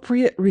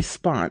appropriate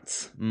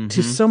response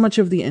to so much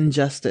of the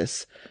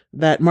injustice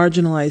that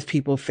marginalized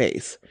people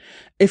face.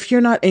 If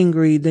you're not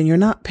angry, then you're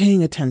not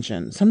paying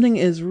attention. Something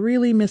is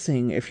really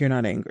missing if you're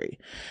not angry.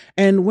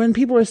 And when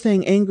people are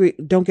saying angry,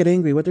 don't get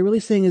angry, what they're really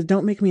saying is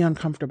don't make me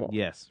uncomfortable.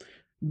 Yes.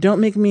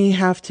 Don't make me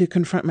have to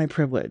confront my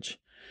privilege.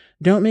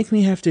 Don't make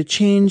me have to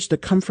change the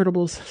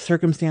comfortable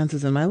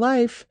circumstances in my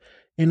life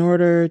in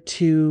order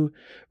to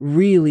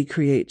really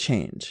create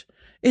change.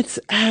 It's,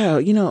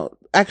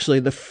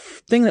 actually the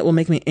thing that will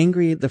make me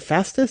angry the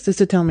fastest is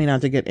to tell me not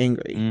to get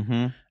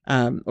angry.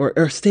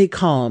 Or stay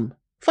calm.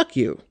 Fuck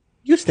you.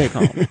 You stay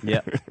calm.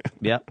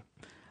 Yeah.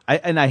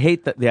 I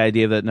hate the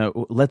idea that,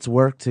 no, let's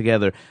work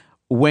together.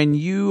 When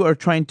you are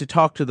trying to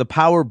talk to the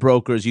power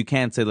brokers, you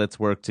can't say let's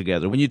work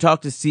together. When you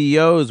talk to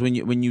CEOs, when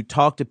you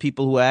talk to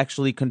people who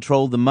actually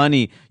control the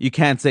money, you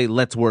can't say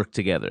let's work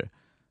together.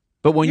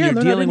 But when you're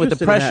dealing with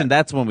oppression,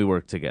 that's when we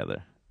work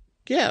together.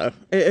 Yeah.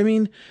 I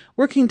mean,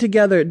 working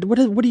together, what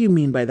do you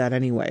mean by that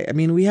anyway? I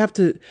mean, we have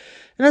to, and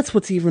that's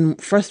what's even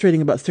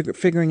frustrating about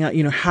figuring out,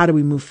 how do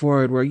we move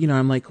forward where,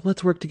 I'm like,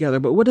 let's work together.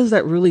 But what does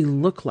that really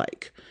look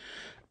like?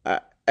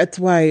 That's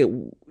why,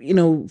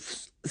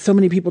 so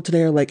many people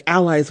today are like,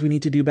 allies, we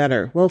need to do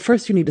better. Well,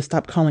 first you need to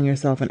stop calling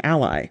yourself an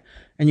ally,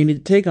 and you need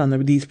to take on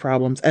these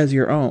problems as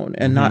your own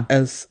and not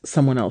as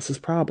someone else's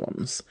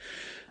problems.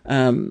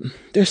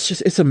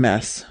 It's a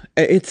mess.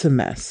 It's a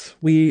mess.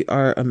 We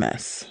are a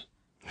mess.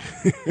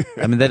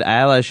 I mean, that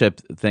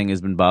allyship thing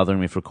has been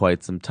bothering me for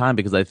quite some time,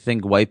 because I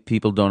think white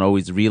people don't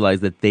always realize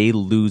that they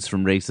lose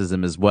from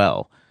racism as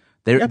well.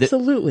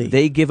 Absolutely.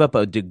 They give up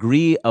a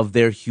degree of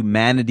their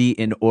humanity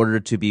in order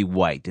to be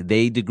white.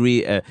 They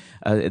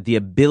the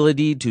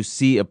ability to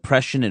see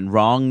oppression and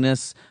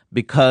wrongness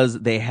because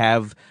they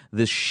have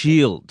the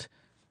shield.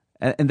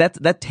 And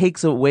that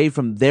takes away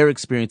from their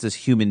experience as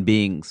human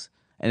beings.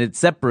 And it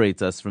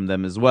separates us from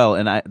them as well.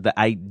 And the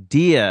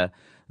idea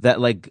that,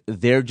 like,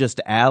 they're just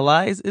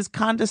allies is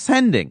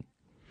condescending.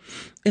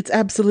 It's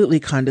absolutely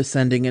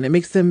condescending, and it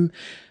makes them,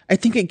 I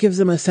think it gives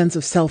them a sense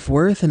of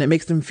self-worth, and it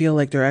makes them feel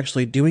like they're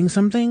actually doing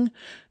something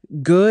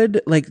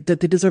good, like that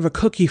they deserve a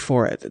cookie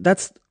for it.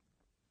 That's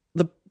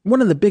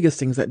one of the biggest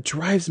things that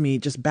drives me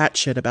just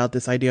batshit about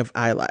this idea of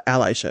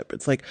allyship.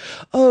 It's like,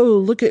 oh,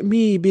 look at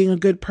me being a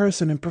good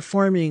person and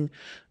performing,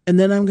 and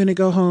then I'm going to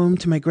go home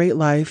to my great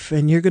life,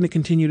 and you're going to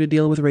continue to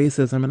deal with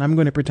racism, and I'm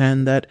going to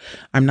pretend that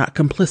I'm not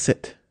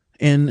complicit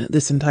in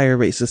this entire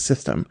racist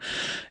system.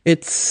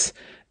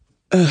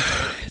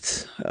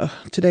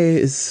 Today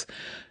is,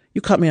 you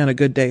caught me on a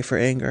good day for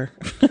anger.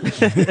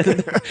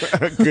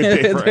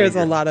 There's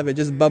a lot of it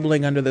just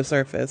bubbling under the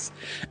surface.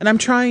 And I'm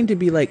trying to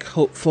be like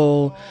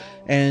hopeful,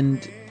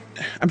 and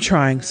I'm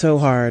trying so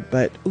hard,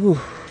 but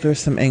there's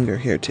some anger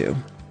here too.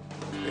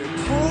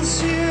 It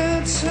pulls you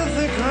to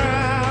the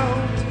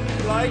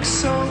ground like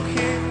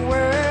soaking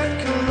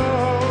wet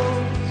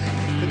clothes.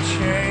 The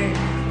change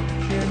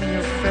in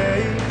your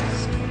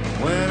face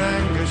when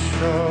anger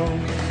shows.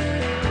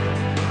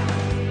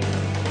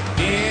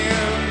 In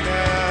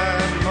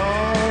that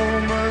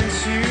moment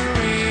you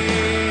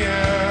realize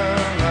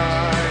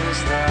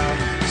that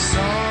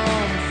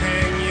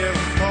something you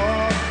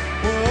thought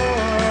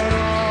would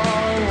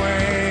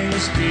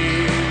always be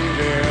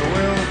there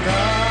will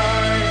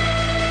die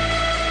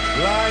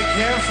like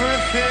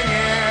everything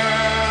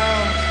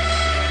else.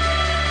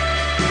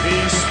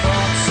 These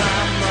thoughts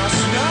I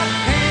must not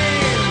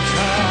think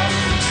of,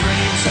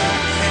 dreams I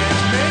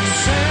can't make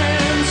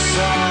sense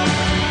of.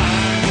 I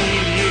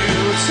need you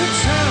to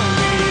tell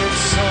me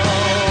it's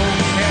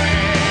okay.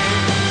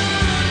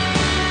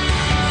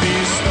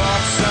 These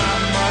thoughts I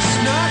must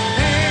not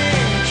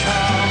think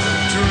of,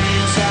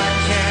 dreams I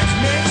can't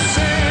make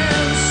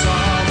sense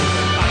of.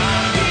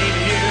 I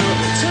need you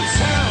to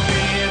tell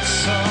me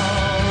it's okay.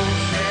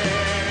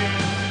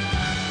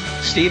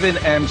 Stephen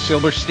M.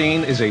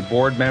 Silberstein is a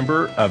board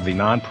member of the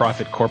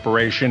nonprofit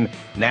corporation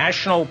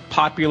National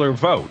Popular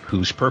Vote,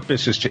 whose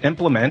purpose is to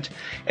implement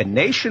a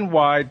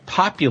nationwide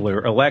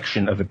popular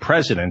election of the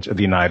President of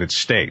the United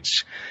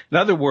States. In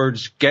other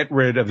words, get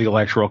rid of the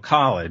Electoral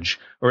College,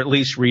 or at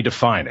least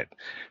redefine it.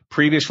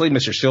 Previously,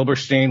 Mr.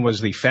 Silberstein was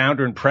the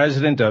founder and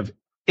president of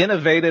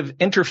Innovative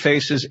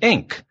Interfaces,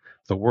 Inc.,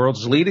 the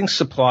world's leading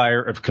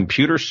supplier of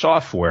computer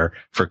software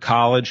for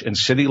college and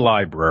city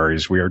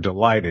libraries. We are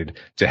delighted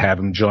to have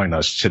him join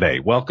us today.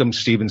 Welcome,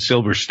 Stephen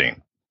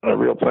Silberstein. A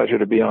real pleasure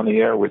to be on the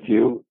air with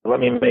you. Let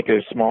me make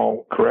a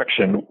small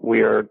correction.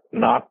 We are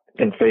not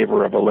in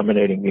favor of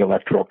eliminating the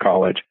Electoral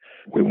College.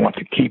 We want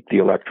to keep the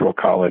Electoral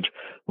College.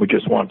 We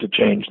just want to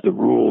change the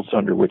rules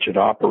under which it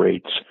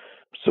operates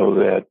so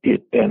that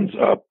it ends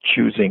up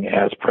choosing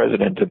as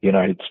President of the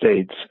United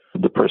States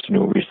the person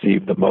who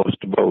received the most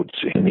votes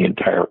in the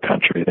entire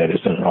country, that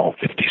is in all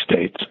 50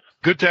 states.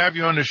 Good to have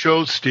you on the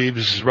show, Steve.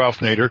 This is Ralph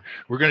Nader.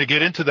 We're going to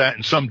get into that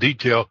in some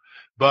detail,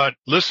 but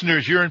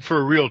listeners, you're in for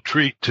a real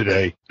treat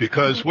today,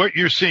 because what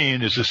you're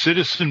seeing is a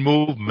citizen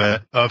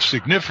movement of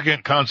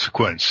significant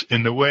consequence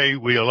in the way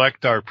we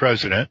elect our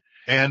president,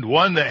 and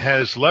one that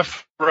has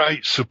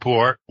left-right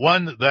support,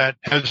 one that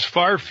has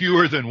far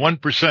fewer than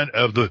 1%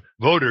 of the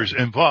voters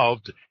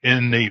involved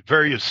in the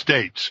various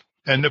states.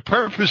 And the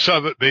purpose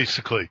of it,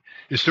 basically,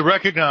 is to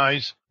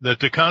recognize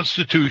that the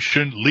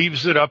Constitution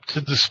leaves it up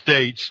to the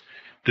states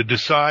to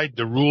decide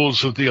the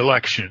rules of the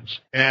elections.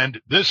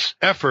 And this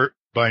effort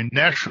by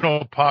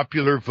National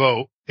Popular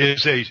Vote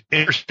is a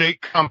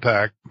interstate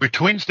compact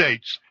between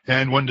states.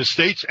 And when the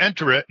states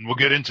enter it, and we'll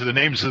get into the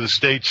names of the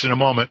states in a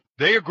moment,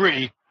 they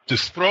agree to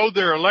throw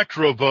their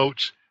electoral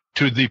votes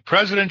to the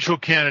presidential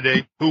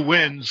candidate who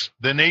wins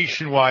the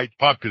nationwide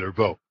popular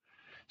vote.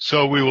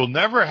 So we will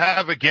never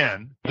have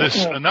again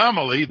this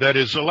anomaly that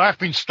is the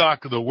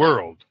laughingstock of the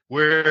world,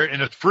 where in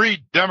a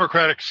free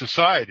democratic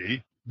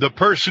society, the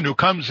person who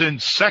comes in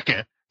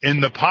second in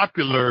the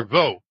popular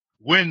vote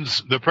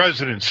wins the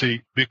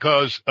presidency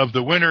because of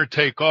the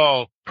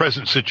winner-take-all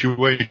present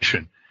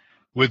situation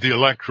with the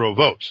electoral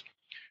votes.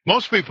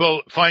 Most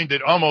people find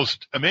it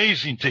almost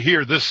amazing to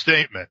hear this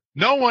statement.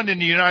 No one in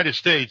the United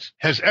States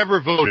has ever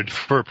voted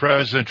for a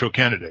presidential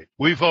candidate.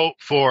 We vote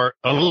for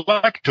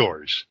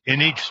electors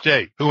in each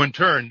state who in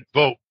turn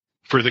vote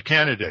for the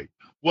candidate.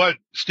 What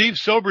Steve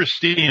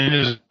Silberstein and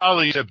his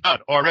colleagues have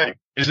done already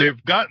is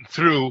they've gotten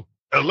through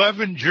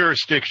 11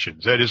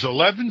 jurisdictions, that is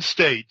 11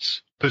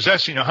 states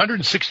possessing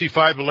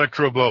 165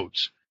 electoral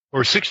votes,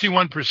 or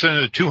 61%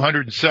 of the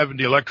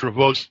 270 electoral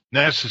votes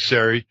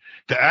necessary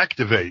to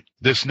activate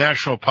this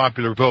National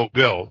Popular Vote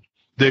bill.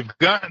 They've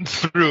gotten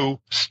through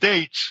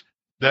states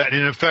that,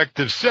 in effect,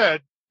 have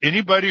said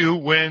anybody who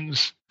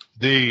wins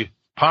the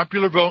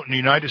popular vote in the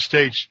United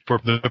States for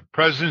the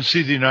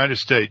presidency of the United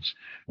States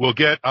will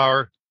get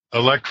our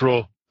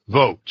electoral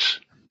votes.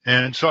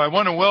 And so I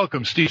want to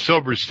welcome Steve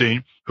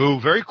Silberstein, who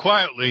very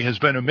quietly has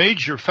been a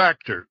major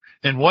factor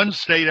in one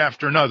state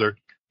after another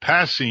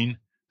passing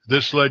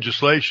this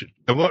legislation.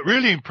 And what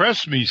really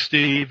impressed me,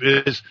 Steve,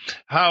 is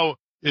how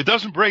it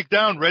doesn't break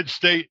down red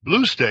state,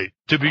 blue state.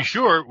 To be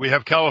sure, we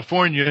have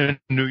California and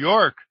New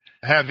York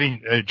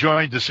having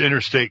joined this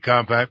interstate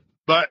compact.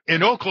 But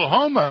in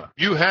Oklahoma,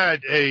 you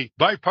had a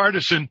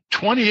bipartisan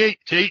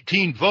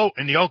 28-18 vote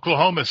in the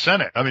Oklahoma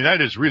Senate. I mean,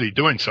 that is really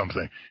doing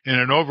something in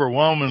an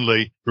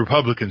overwhelmingly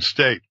Republican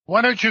state.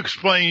 Why don't you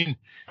explain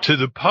to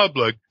the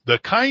public the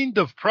kind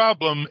of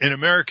problem in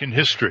American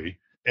history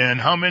and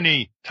how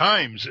many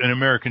times in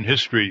American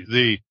history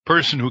the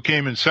person who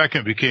came in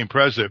second became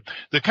president.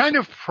 The kind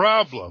of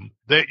problem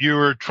that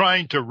you're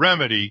trying to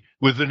remedy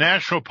with the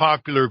national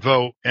popular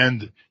vote,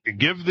 and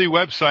give the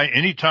website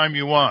anytime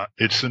you want.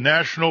 It's the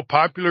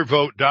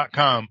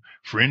nationalpopularvote.com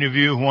for any of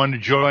you who want to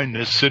join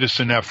this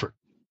citizen effort.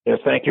 Yes,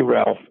 thank you,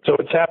 Ralph. So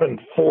it's happened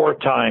 4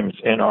 times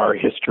in our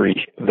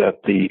history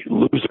that the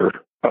loser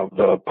of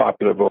the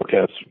popular vote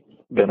has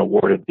been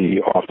awarded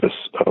the office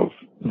of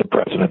the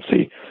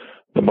presidency,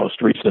 the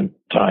most recent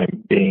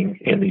time being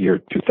in the year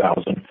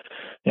 2000.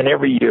 And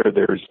every year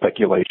there's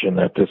speculation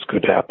that this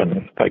could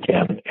happen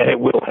again, and it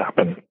will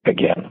happen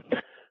again.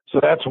 So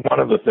that's one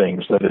of the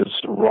things that is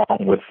wrong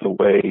with the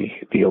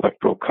way the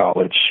Electoral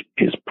College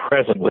is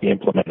presently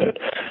implemented.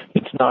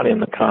 It's not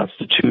in the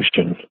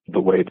Constitution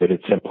the way that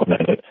it's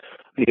implemented.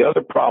 The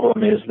other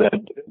problem is that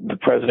the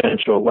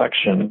presidential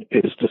election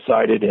is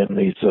decided in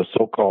these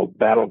so-called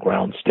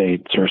battleground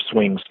states or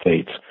swing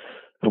states,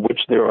 of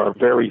which there are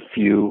very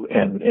few,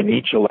 and in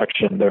each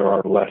election there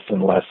are less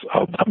and less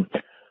of them.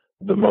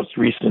 The most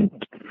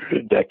recent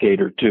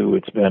decade or two,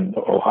 it's been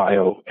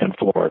Ohio and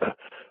Florida.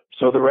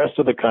 So the rest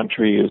of the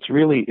country is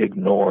really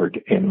ignored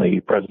in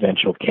the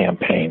presidential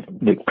campaign.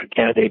 The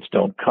candidates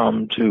don't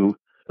come to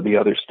the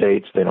other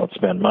states. They don't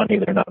spend money.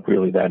 They're not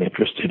really that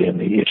interested in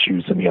the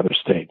issues in the other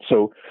states.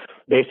 So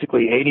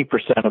basically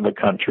 80% of the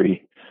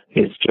country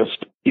is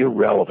just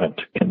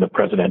irrelevant in the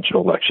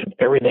presidential election.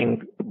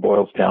 Everything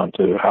boils down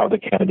to how the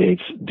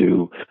candidates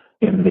do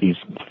in these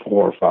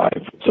 4 or 5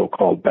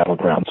 so-called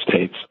battleground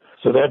states.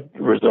 So that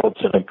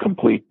results in a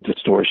complete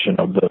distortion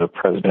of the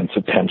president's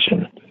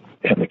attention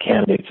and the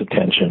candidates'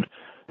 attention,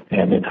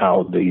 and in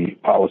how the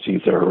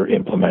policies are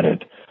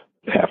implemented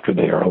after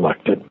they are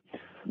elected.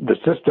 The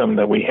system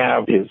that we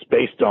have is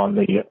based on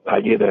the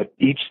idea that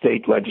each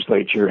state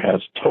legislature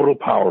has total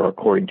power,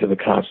 according to the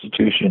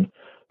Constitution,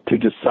 to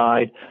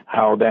decide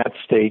how that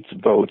state's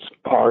votes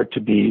are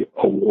to be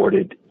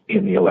awarded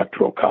in the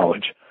Electoral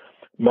College.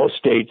 Most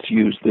states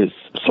use this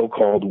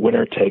so-called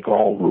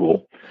winner-take-all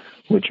rule,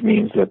 which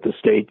means that the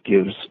state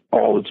gives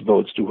all its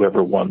votes to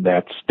whoever won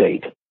that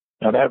state.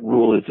 Now, that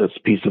rule is a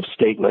piece of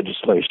state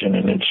legislation,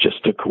 and it's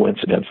just a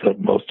coincidence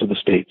that most of the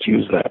states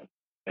use that.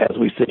 As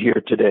we sit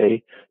here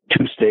today,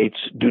 2 states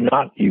do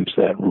not use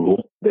that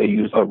rule. They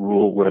use a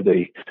rule where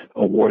they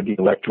award the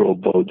electoral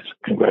votes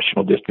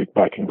congressional district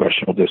by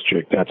congressional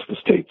district. That's the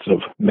states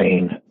of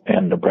Maine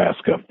and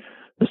Nebraska.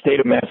 The state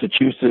of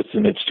Massachusetts,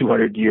 in its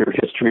 200-year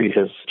history,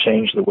 has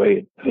changed the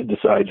way it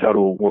decides how to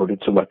award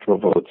its electoral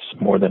votes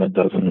more than a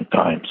dozen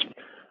times.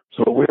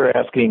 So what we're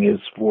asking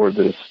is for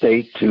the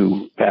state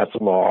to pass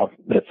a law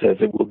that says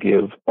it will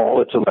give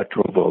all its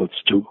electoral votes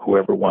to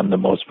whoever won the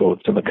most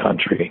votes in the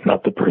country,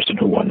 not the person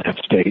who won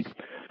that state.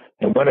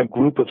 And when a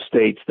group of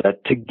states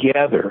that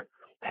together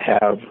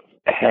have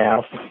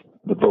half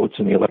the votes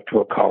in the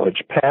Electoral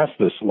College pass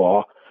this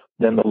law,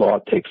 then the law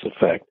takes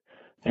effect.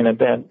 And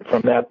then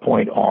from that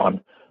point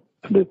on,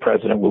 the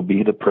president will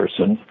be the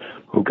person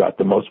who got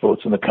the most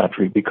votes in the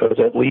country, because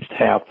at least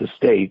half the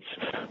states,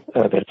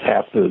 that's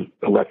half the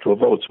electoral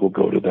votes, will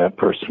go to that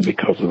person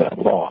because of that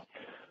law.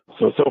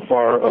 So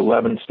far,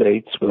 11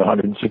 states with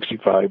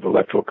 165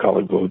 electoral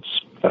college votes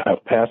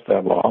have passed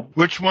that law.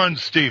 Which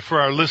ones, Steve, for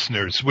our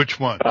listeners? Which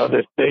ones?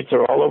 The states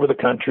are all over the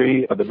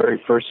country. The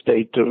very first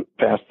state to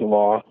pass the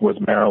law was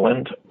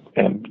Maryland,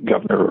 and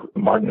Governor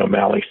Martin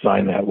O'Malley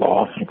signed that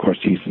law. Of course,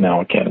 he's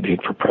now a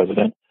candidate for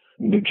president.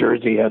 New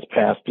Jersey has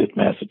passed it.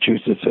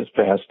 Massachusetts has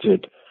passed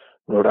it.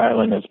 Rhode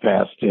Island has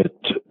passed it.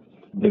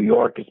 New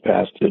York has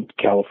passed it.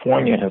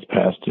 California has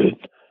passed it.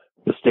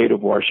 The state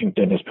of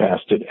Washington has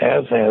passed it,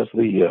 as has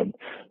the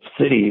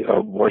city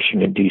of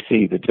Washington,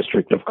 D.C., the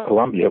District of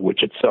Columbia,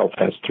 which itself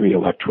has 3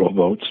 electoral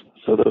votes.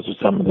 So those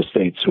are some of the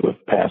states who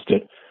have passed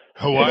it.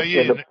 Hawaii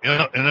and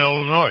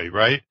Illinois,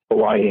 right?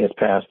 Hawaii has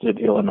passed it.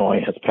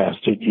 Illinois has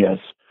passed it, yes.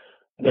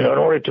 In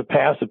order to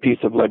pass a piece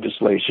of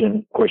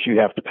legislation, of course, you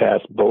have to pass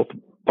both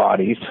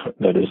bodies,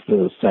 that is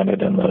the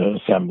Senate and the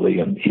Assembly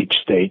in each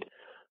state.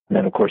 And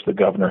then, of course, the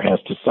governor has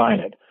to sign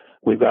it.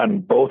 We've gotten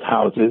both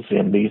houses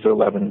in these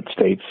 11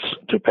 states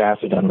to pass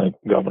it and the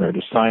governor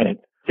to sign it.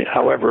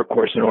 However, of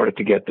course, in order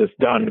to get this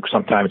done,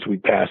 sometimes we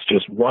pass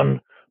just one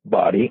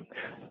body,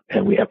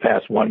 and we have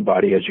passed one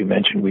body. As you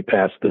mentioned, we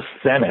passed the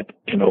Senate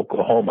in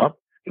Oklahoma.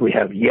 We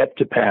have yet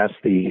to pass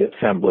the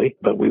Assembly,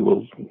 but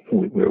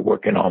we're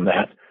working on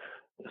that.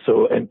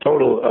 So in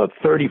total,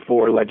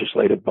 34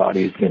 legislative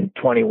bodies in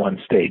 21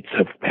 states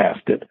have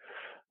passed it.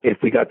 If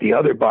we got the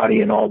other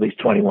body in all these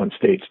 21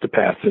 states to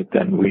pass it,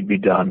 then we'd be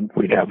done.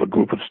 We'd have a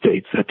group of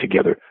states that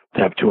together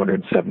have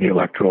 270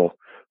 electoral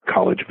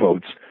college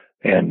votes,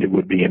 and it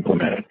would be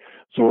implemented.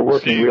 So we're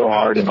working real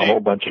hard in a whole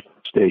bunch of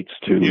states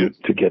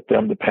to get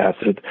them to pass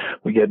it.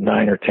 We get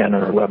 9 or 10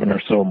 or 11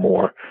 or so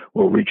more,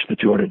 we'll reach the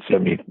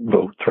 270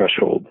 vote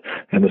threshold,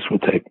 and this will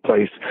take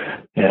place.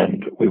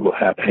 And we will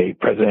have a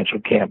presidential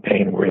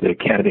campaign where the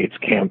candidates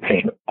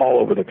campaign all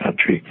over the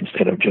country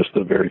instead of just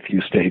the very few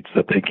states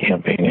that they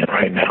campaign in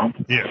right now.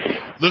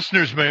 Yeah.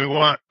 Listeners may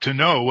want to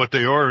know what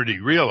they already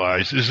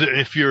realize is that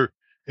if you're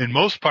in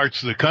most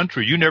parts of the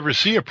country, you never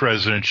see a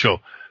presidential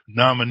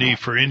nominee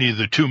for any of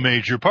the two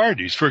major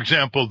parties. For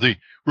example, the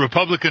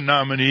Republican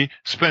nominee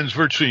spends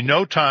virtually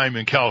no time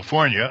in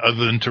California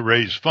other than to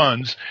raise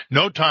funds,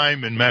 no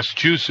time in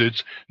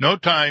Massachusetts, no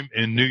time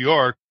in New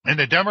York, and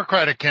the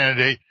Democratic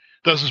candidate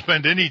doesn't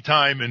spend any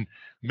time in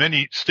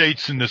many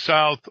states in the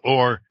South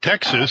or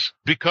Texas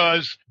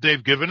because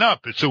they've given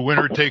up. It's a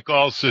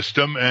winner-take-all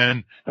system.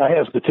 And I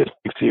have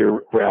statistics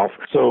here, Ralph.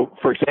 So,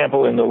 for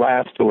example, in the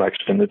last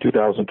election, the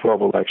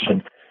 2012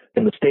 election,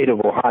 in the state of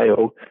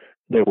Ohio,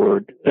 there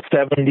were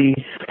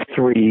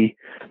 73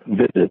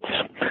 visits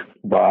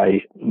by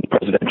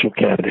presidential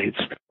candidates.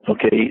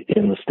 Okay,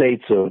 in the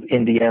states of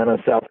Indiana,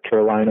 South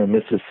Carolina,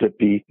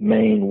 Mississippi,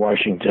 Maine,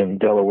 Washington,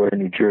 Delaware,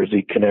 New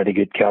Jersey,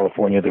 Connecticut,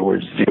 California, there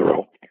were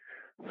 0.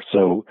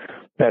 So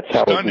that's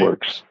how it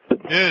works.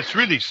 Yeah, it's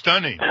really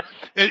stunning.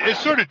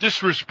 It's sort of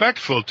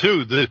disrespectful,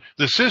 too.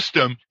 The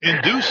system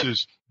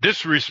induces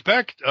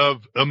disrespect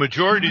of a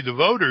majority of the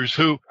voters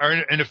who are,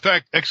 in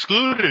effect,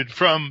 excluded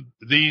from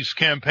these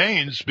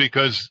campaigns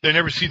because they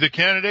never see the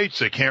candidates.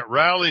 They can't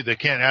rally. They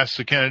can't ask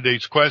the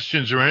candidates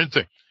questions or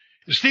anything.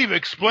 Steve,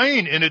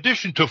 explain, in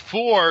addition to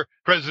 4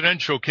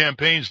 presidential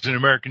campaigns in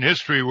American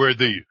history where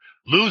the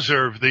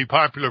loser of the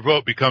popular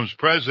vote becomes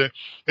president,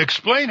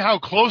 explain how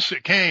close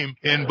it came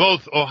in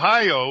both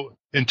Ohio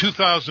in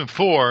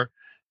 2004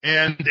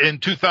 and in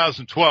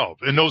 2012,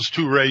 in those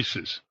 2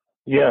 races.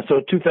 Yeah,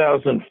 so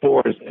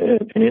 2004 is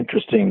an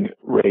interesting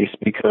race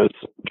because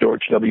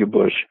George W.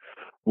 Bush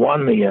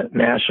won the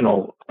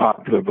national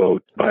popular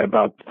vote by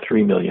about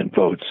 3 million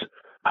votes.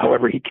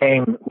 However, he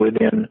came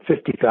within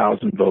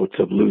 50,000 votes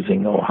of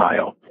losing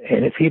Ohio.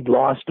 And if he'd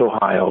lost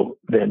Ohio,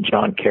 then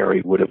John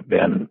Kerry would have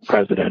been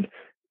president,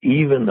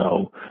 even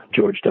though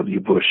George W.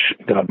 Bush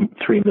got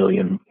 3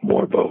 million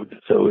more votes.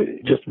 So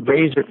just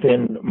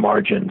razor-thin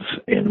margins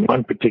in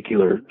one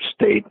particular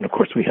state. And, of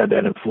course, we had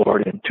that in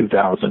Florida in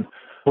 2000.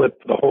 Flip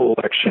the whole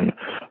election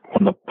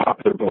when the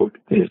popular vote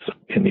is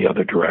in the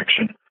other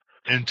direction.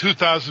 In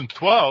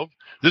 2012,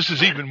 this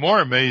is even more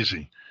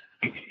amazing.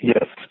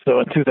 Yes. So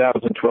in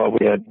 2012,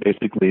 we had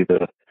basically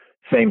the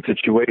same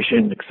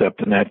situation,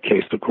 except in that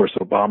case, of course,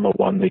 Obama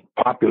won the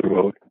popular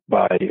vote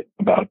by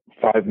about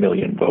 5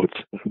 million votes,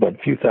 but a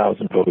few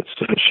thousand votes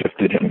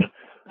shifted in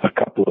a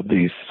couple of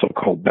these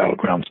so-called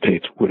battleground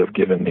states would have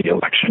given the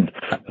election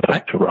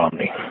to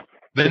Romney.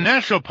 The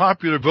national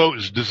popular vote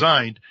is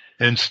designed,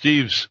 in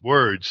Steve's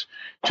words,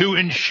 to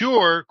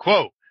ensure,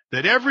 quote,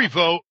 that every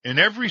vote in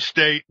every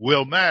state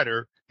will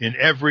matter in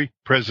every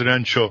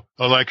presidential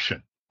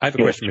election. I have a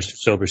question, Mr.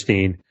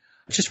 Silberstein,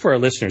 just for our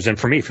listeners, and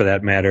for me for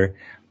that matter.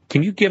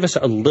 Can you give us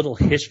a little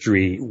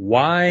history?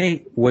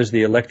 Why was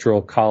the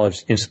Electoral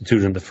College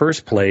instituted in the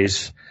first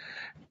place,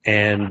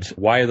 and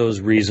why are those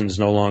reasons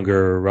no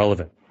longer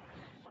relevant?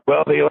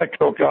 Well, the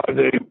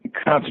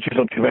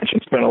Constitutional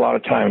Convention spent a lot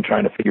of time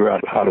trying to figure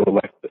out how to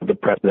elect the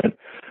president.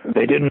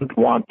 They didn't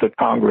want the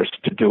Congress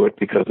to do it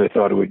because they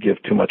thought it would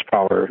give too much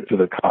power to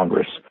the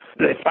Congress.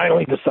 They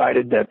finally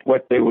decided that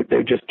they would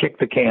just kick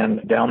the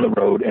can down the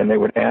road and they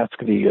would ask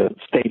the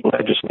state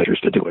legislatures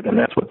to do it. And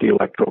that's what the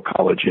Electoral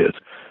College is.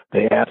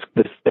 They ask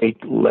the state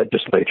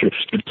legislatures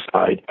to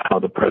decide how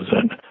the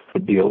president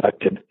would be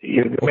elected.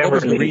 What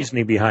was the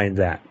reasoning behind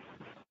that?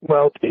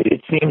 Well,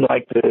 it seemed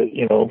like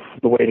the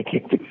way to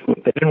keep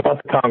they didn't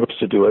want the Congress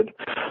to do it,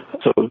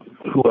 so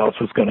who else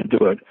was going to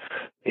do it?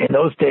 In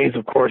those days,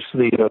 of course,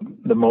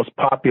 the most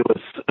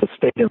populous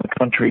state in the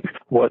country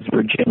was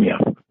Virginia.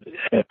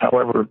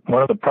 However,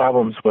 one of the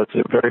problems was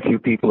that very few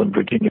people in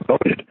Virginia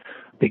voted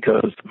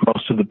because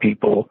most of the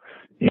people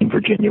in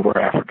Virginia were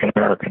African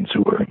Americans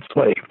who were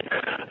enslaved.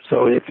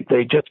 So if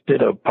they just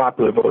did a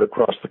popular vote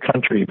across the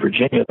country,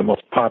 Virginia, the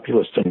most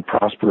populous and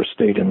prosperous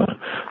state in the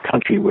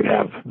country, would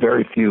have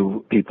very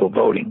few people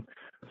voting.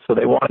 So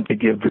they wanted to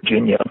give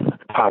Virginia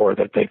power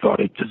that they thought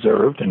it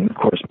deserved. And of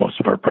course,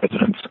 most of our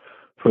presidents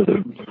for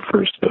the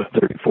first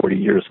 30, 40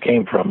 years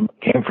came from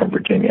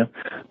Virginia.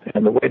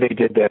 And the way they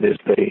did that is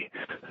they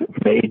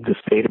made the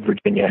state of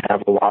Virginia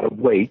have a lot of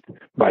weight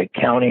by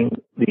counting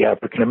the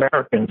African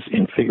Americans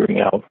in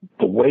figuring out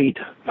the weight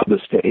of the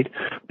state.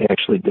 They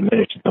actually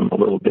diminished them a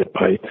little bit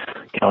by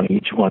counting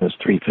each one as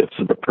 3/5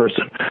 of the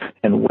person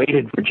and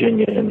weighted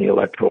Virginia in the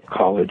Electoral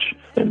College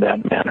in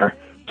that manner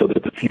so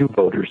that the few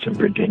voters in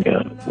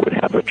Virginia would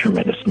have a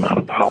tremendous amount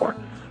of power.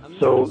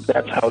 So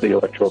that's how the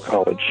Electoral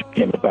College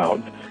came about,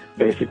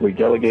 basically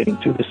delegating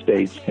to the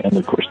states, and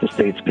of course the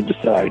states could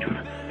decide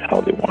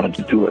how they wanted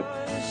to do it.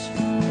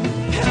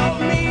 Help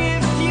me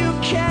if you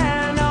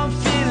can, I'm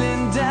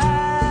feeling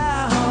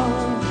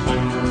down,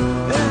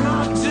 and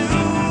I do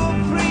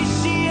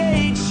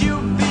appreciate you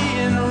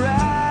being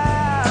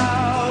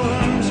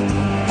around.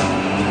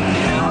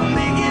 Help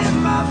me get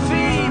my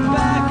feet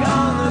back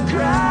on the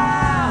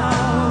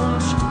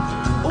ground.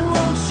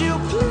 Won't you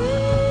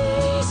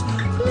please,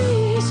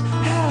 please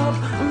help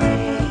me?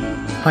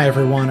 Hi,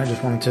 everyone. I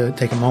just wanted to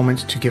take a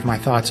moment to give my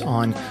thoughts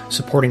on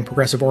supporting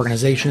progressive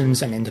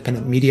organizations and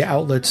independent media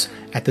outlets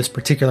at this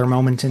particular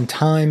moment in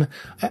time.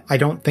 I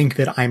don't think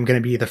that I'm going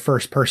to be the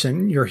first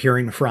person you're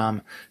hearing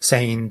from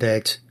saying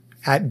that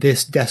at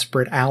this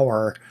desperate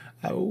hour,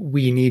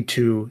 we need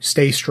to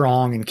stay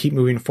strong and keep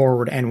moving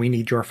forward, and we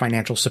need your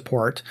financial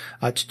support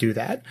to do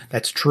that.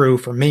 That's true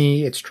for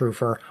me. It's true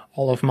for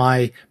all of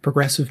my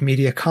progressive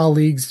media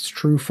colleagues. It's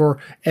true for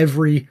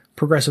every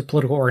progressive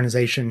political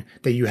organization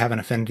that you have an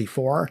affinity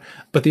for.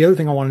 But the other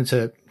thing I wanted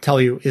to tell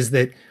you is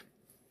that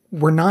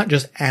we're not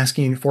just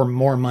asking for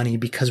more money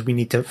because we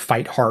need to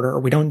fight harder.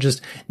 We don't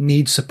just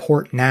need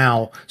support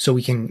now so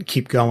we can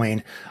keep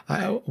going.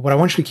 What I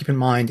want you to keep in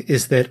mind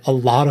is that a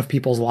lot of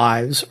people's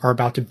lives are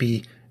about to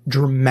be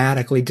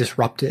dramatically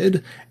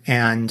disrupted.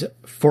 And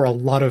for a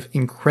lot of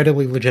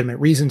incredibly legitimate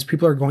reasons,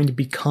 people are going to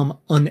become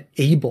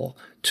unable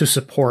to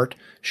support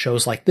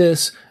shows like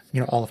this.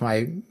 All of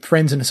my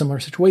friends in a similar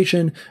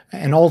situation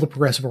and all the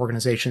progressive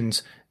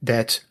organizations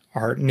that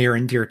are near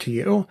and dear to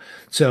you.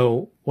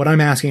 So what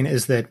I'm asking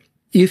is that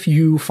if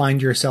you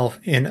find yourself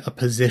in a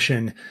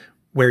position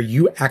where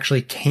you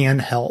actually can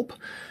help,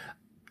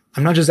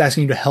 I'm not just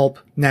asking you to help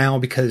now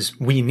because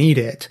we need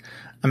it.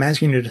 I'm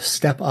asking you to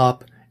step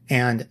up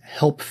and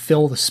help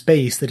fill the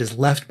space that is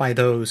left by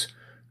those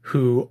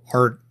who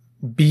are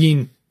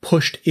being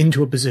pushed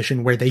into a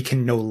position where they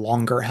can no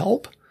longer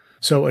help.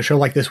 So a show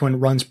like this one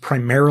runs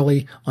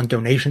primarily on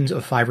donations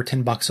of $5 or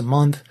 $10 a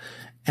month.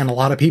 And a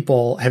lot of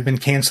people have been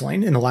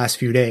canceling in the last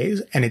few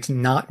days. And it's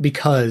not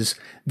because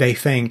they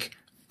think,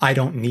 I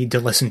don't need to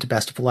listen to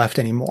Best of the Left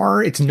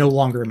anymore. It's no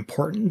longer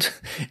important.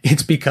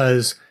 It's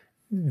because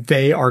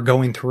they are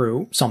going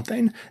through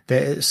something.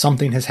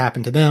 Something has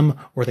happened to them,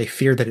 or they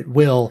fear that it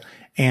will,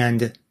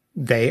 and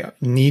they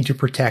need to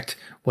protect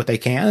what they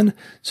can.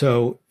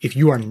 So if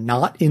you are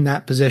not in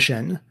that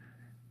position,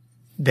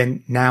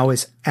 then now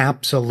is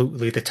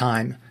absolutely the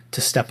time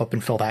to step up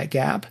and fill that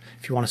gap.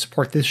 If you want to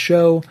support this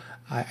show,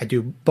 I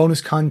do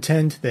bonus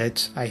content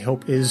that I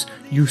hope is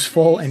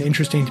useful and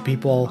interesting to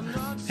people,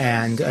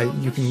 and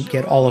you can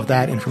get all of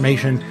that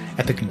information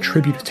at the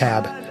Contribute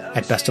tab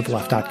at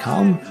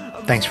bestoftheleft.com.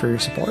 Thanks for your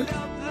support.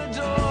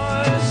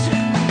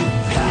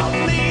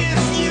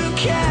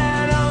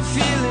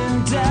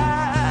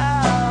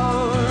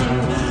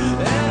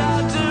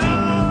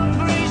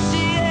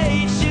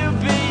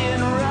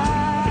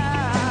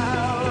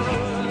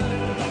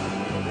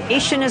 The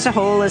nation as a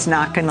whole is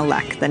not going to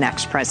elect the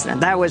next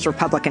president. That was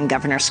Republican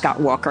Governor Scott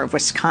Walker of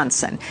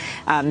Wisconsin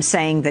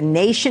saying the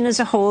nation as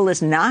a whole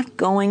is not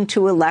going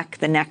to elect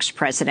the next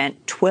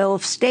president.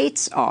 12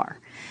 states are.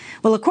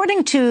 Well,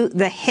 according to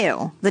The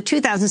Hill, the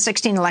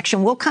 2016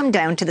 election will come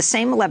down to the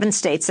same 11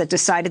 states that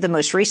decided the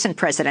most recent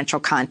presidential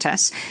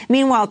contest.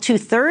 Meanwhile,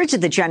 2/3 of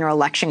the general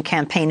election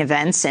campaign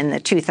events in the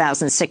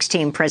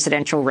 2016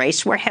 presidential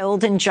race were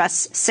held in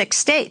just 6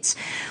 states.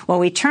 Well,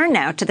 we turn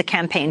now to the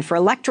campaign for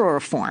electoral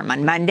reform.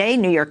 On Monday,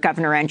 New York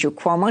Governor Andrew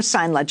Cuomo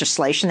signed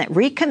legislation that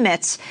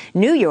recommits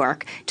New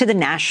York to the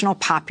National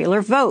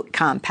Popular Vote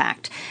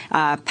Compact,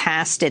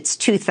 past its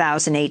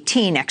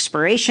 2018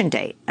 expiration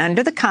date.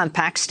 Under the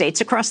compact,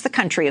 states across the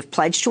country have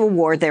pledged to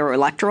award their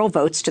electoral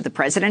votes to the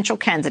presidential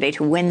candidate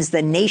who wins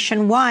the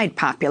nationwide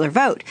popular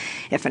vote.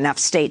 If enough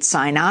states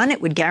sign on,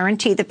 it would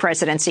guarantee the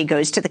presidency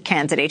goes to the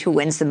candidate who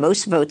wins the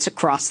most votes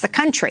across the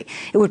country.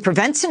 It would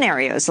prevent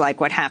scenarios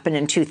like what happened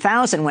in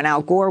 2000 when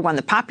Al Gore won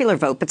the popular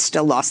vote but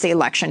still lost the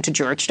election to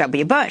George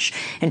W. Bush.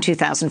 In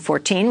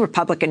 2014,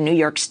 Republican New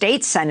York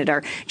State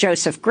Senator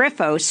Joseph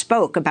Griffo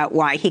spoke about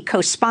why he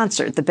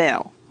co-sponsored the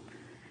bill.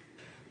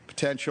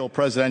 Potential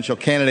presidential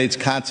candidates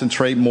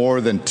concentrate more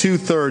than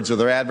 2/3 of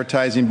their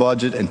advertising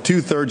budget and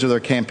 2/3 of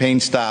their campaign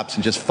stops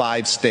in just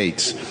 5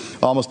 states.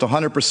 Almost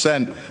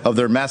 100% of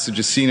their message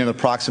is seen in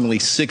approximately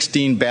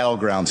 16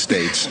 battleground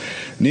states.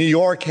 New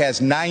York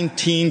has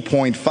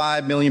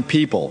 19.5 million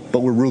people, but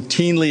we're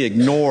routinely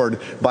ignored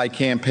by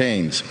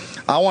campaigns.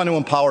 I want to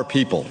empower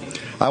people.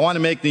 I want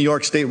to make New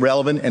York State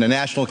relevant in a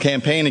national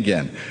campaign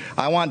again.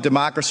 I want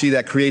democracy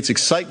that creates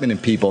excitement in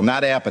people,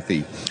 not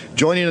apathy.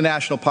 Joining the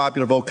National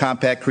Popular Vote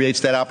Compact creates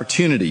that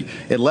opportunity.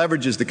 It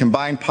leverages the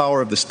combined power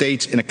of the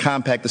states in a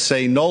compact to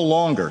say no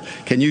longer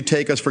can you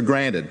take us for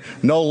granted.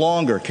 No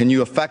longer can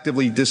you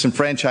effectively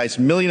disenfranchise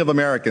millions of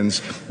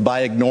Americans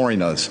by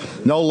ignoring us.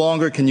 No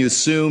longer can you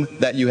assume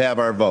that you have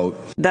our vote.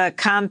 The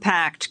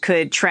compact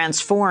could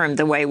transform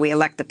the way we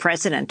elect the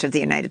president of the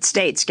United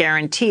States,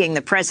 guaranteeing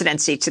the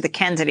presidency to the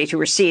candidate who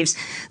receives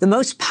the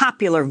most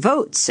popular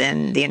votes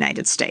in the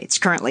United States.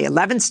 Currently,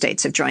 11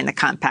 states have joined the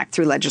compact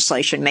through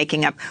legislation,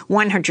 making up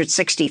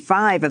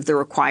 165 of the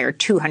required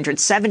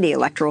 270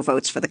 electoral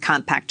votes for the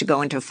compact to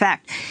go into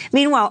effect.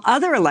 Meanwhile,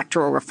 other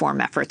electoral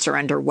reform efforts are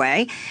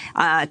underway.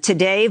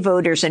 Today,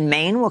 voters in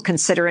Maine will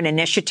consider an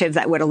initiative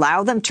that would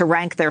allow them to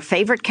rank their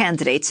favorite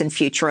candidates in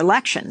future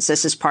elections.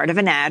 This is part of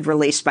an ad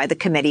released by the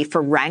Committee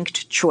for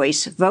Ranked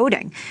Choice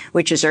Voting,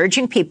 which is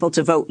urging people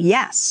to vote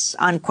yes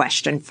on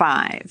question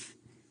 5.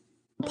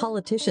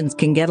 Politicians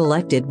can get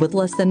elected with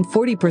less than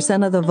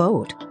 40% of the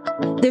vote.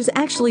 There's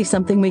actually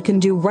something we can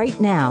do right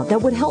now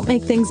that would help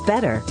make things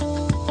better.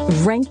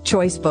 Ranked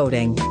choice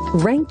voting.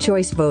 Ranked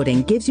choice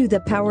voting gives you the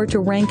power to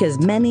rank as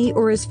many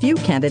or as few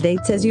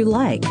candidates as you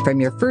like,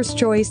 from your first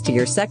choice to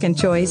your second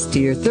choice to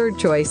your third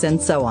choice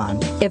and so on.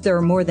 If there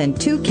are more than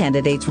 2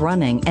 candidates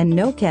running and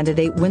no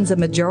candidate wins a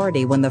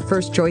majority when the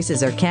first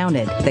choices are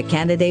counted, the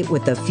candidate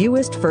with the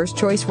fewest first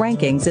choice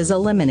rankings is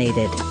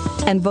eliminated.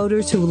 And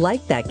voters who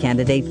like that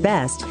candidate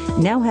best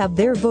now have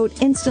their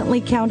vote instantly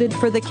counted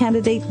for the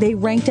candidate they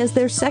ranked as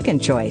their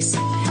second choice.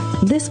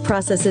 This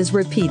process is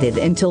repeated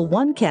until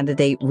one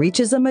candidate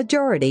reaches a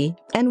majority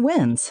and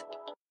wins.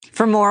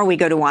 For more, we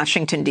go to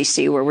Washington,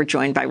 D.C., where we're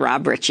joined by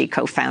Rob Ritchie,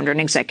 co-founder and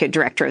executive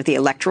director of the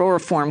electoral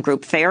reform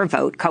group Fair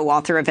Vote,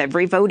 co-author of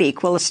Every Vote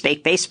Equal, a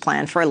state-based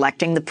plan for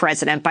electing the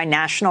president by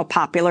national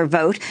popular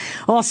vote,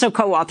 also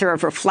co-author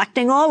of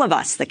Reflecting All of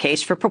Us, the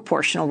case for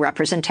proportional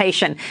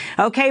representation.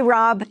 Okay,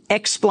 Rob,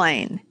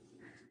 explain.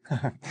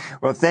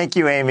 Well, thank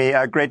you, Amy.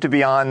 Great to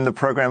be on the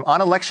program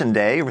on Election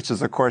Day, which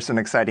is, of course, an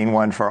exciting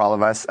one for all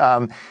of us.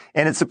 And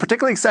it's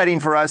particularly exciting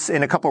for us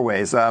in a couple of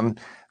ways.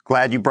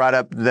 Glad you brought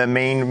up the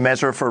main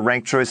measure for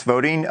ranked choice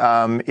voting.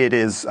 It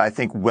is, I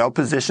think, well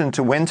positioned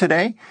to win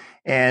today.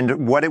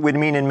 And what it would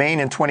mean in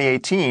Maine in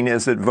 2018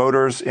 is that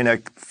voters in a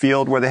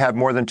field where they have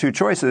more than 2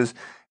 choices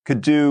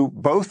could do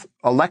both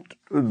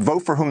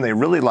vote for whom they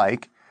really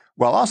like,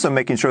 while also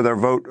making sure their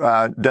vote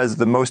does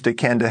the most it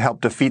can to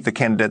help defeat the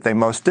candidate they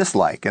most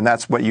dislike. And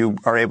that's what you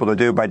are able to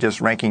do by just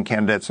ranking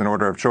candidates in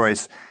order of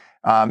choice.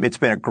 It's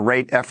been a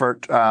great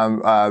effort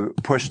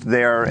pushed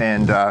there,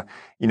 and a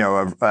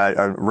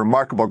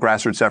remarkable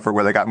grassroots effort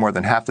where they got more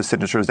than half the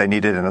signatures they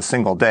needed in a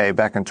single day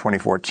back in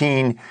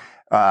 2014.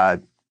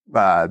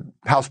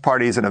 House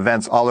parties and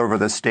events all over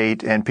the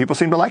state, and people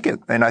seem to like it.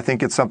 And I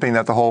think it's something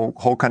that the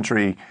whole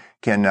country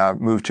can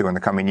move to in the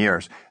coming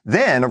years.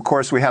 Then, of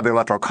course, we have the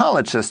Electoral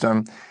College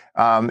system,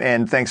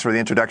 and thanks for the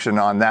introduction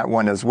on that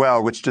one as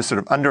well, which just sort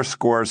of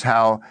underscores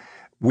how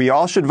we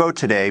all should vote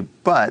today,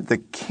 but the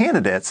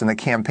candidates and the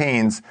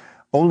campaigns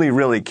only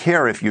really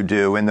care if you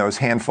do in those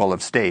handful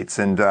of states.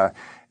 And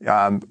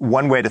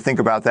one way to think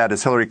about that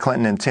is Hillary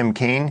Clinton and Tim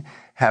Kaine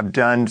have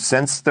done,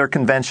 since their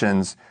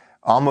conventions,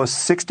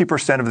 almost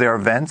 60% of their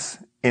events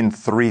in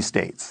 3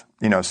 states.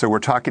 So we're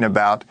talking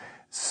about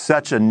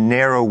such a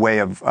narrow way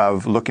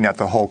of looking at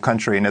the whole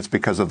country, and it's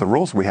because of the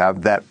rules we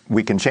have that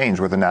we can change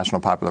with the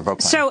National Popular Vote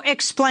Plan. So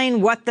explain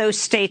what those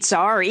states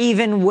are,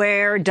 even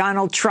where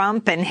Donald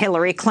Trump and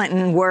Hillary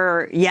Clinton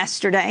were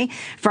yesterday,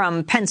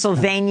 from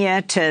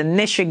Pennsylvania to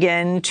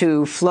Michigan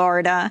to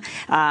Florida.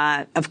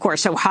 Of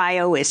course,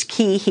 Ohio is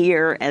key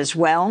here as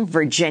well.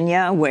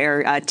 Virginia,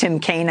 where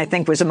Tim Kaine, I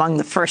think, was among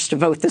the first to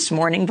vote this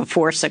morning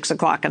before 6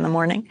 o'clock in the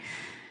morning.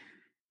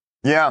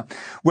 Yeah.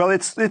 Well,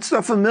 it's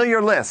a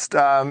familiar list.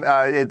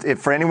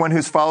 For anyone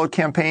who's followed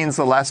campaigns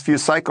the last few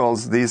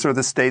cycles, these are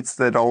the states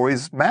that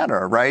always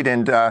matter, right?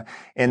 And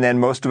then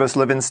most of us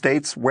live in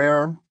states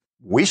where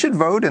we should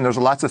vote, and there's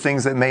lots of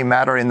things that may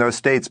matter in those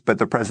states, but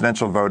the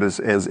presidential vote is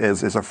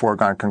a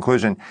foregone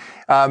conclusion.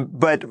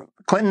 But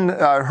Clinton,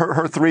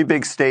 her 3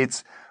 big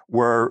states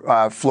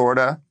were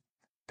Florida,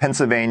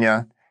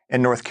 Pennsylvania,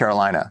 and North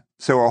Carolina.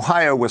 So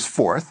Ohio was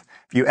 4th.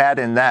 If you add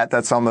in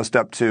that's almost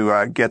up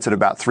to, gets at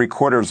about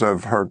 3/4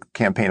 of her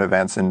campaign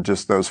events in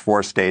just those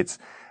 4 states.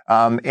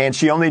 And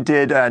she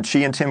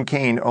and Tim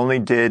Kaine only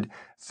did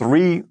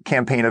 3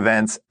 campaign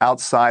events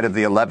outside of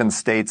the 11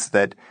 states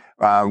that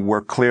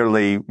were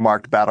clearly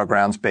marked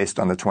battlegrounds based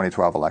on the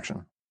 2012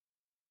 election.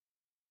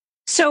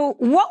 So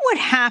what would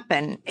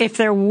happen if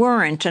there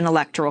weren't an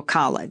electoral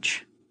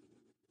college?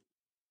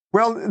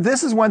 Well,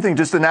 this is one thing.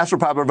 Just the National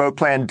Popular Vote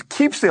Plan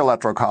keeps the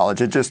Electoral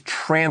College. It just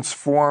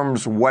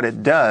transforms what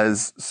it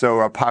does.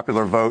 So a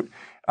popular vote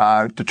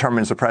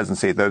determines the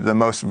presidency, the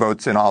most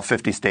votes in all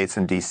 50 states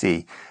and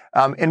D.C.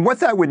 And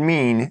what that would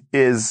mean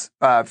is,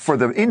 for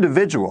the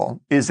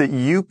individual, is that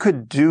you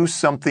could do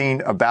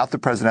something about the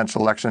presidential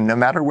election no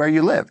matter where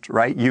you lived,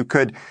 right? You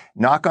could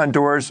knock on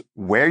doors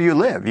where you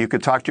live. You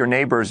could talk to your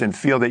neighbors and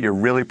feel that you're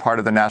really part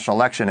of the national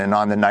election. And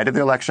on the night of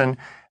the election,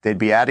 they'd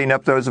be adding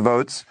up those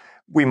votes.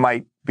 We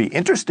might be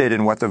interested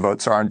in what the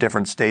votes are in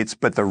different states,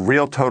 but the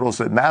real totals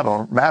that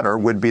matter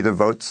would be the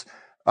votes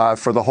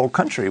for the whole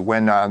country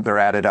when they're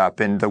added up,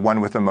 and the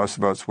one with the most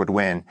votes would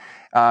win.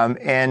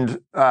 And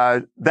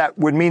that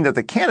would mean that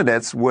the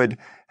candidates would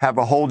have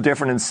a whole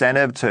different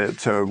incentive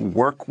to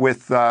work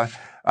with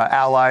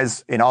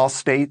allies in all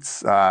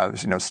states.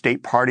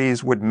 State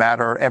parties would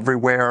matter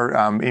everywhere.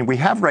 And we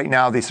have right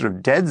now these sort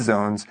of dead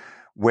zones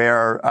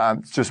where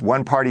it's just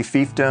one-party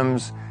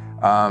fiefdoms.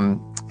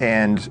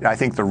 And I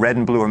think the red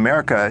and blue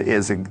America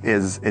is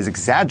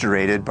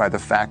exaggerated by the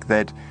fact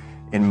that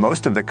in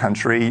most of the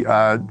country,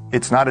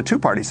 it's not a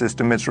 2-party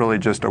system. It's really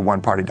just a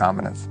 1-party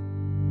dominance.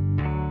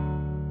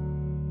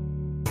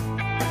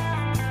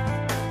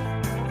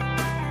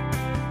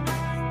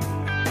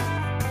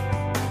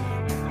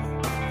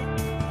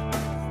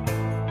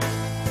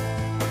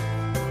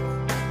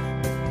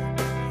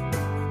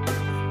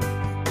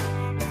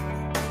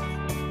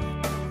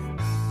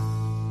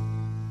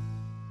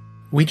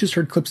 We just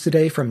heard clips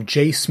today from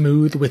Jay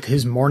Smooth with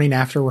his morning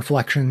after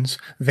reflections.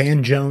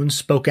 Van Jones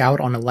spoke out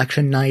on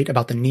election night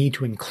about the need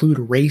to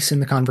include race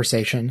in the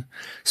conversation.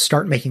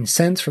 Start Making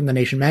Sense from The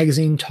Nation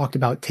magazine talked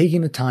about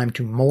taking the time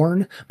to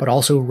mourn, but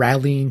also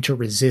rallying to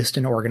resist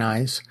and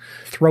organize.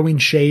 Throwing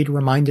Shade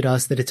reminded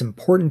us that it's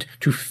important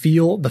to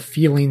feel the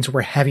feelings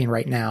we're having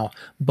right now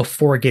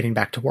before getting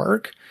back to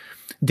work.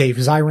 Dave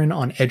Zirin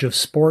on Edge of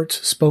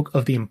Sports spoke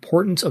of the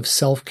importance of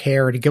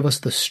self-care to give us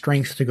the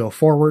strength to go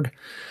forward.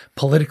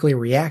 Politically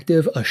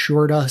Reactive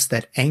assured us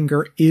that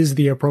anger is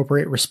the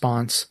appropriate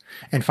response.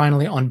 And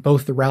finally, on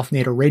both the Ralph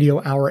Nader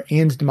Radio Hour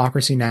and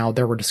Democracy Now!,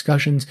 there were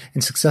discussions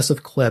and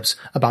successive clips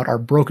about our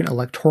broken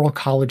electoral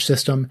college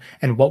system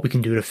and what we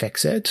can do to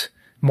fix it.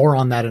 More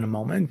on that in a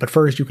moment, but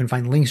first you can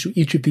find links to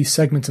each of these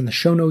segments in the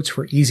show notes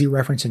for easy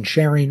reference and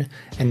sharing.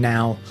 And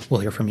now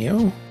we'll hear from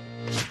you.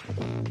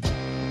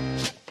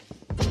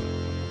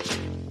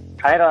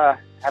 I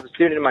have a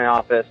student in my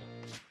office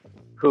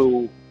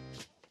who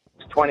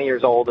is 20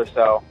 years old or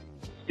so,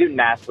 student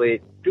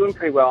athlete, doing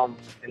pretty well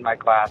in my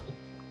class.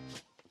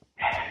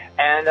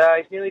 And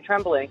he's nearly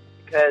trembling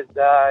because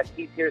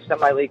he's here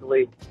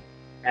semi-legally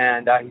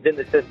and he's in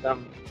the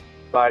system,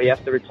 but he has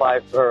to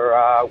apply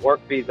for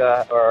work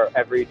visa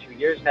every 2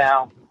 years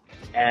now.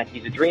 And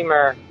he's a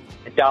dreamer,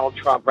 and Donald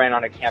Trump ran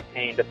on a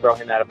campaign to throw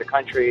him out of the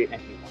country, and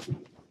he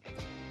won.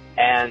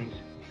 And,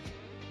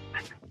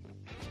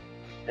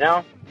 you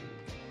know,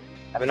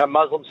 having a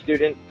Muslim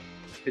student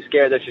who's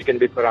scared that she's going to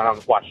be put on a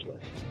watch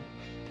list.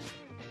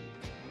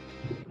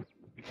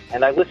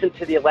 And I listened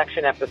to the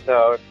election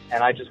episode,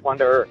 and I just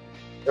wonder,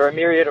 there are a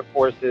myriad of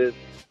forces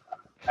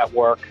at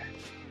work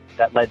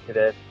that led to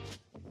this.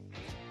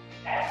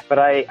 But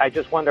I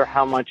just wonder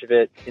how much of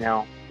it, you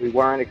know, we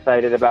weren't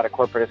excited about a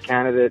corporatist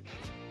candidate,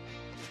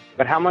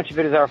 but how much of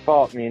it is our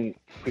fault? I mean,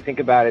 if we think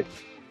about it,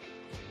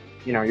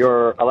 you know,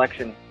 your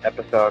election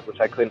episode, which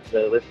I couldn't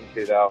really listen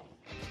to, though,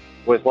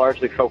 was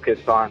largely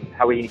focused on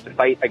how we need to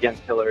fight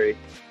against Hillary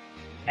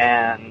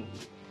and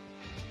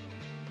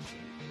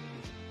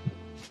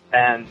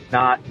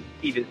not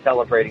even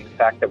celebrating the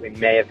fact that we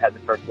may have had the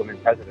first woman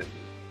president.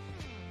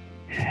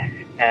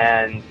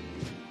 And,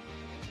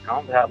 you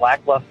know, that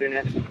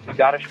lacklusterness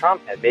Scottish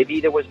Trump had.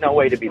 Maybe there was no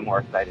way to be more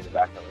excited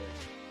about Hillary.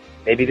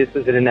 Maybe this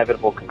was an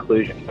inevitable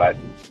conclusion, but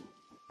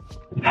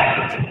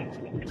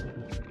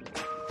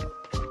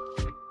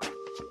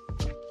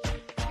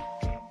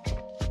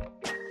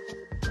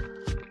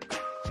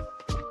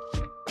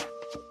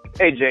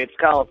Hey, Jay, it's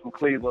Colin from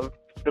Cleveland.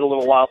 It's been a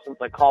little while since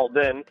I called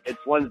in.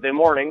 It's Wednesday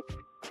morning.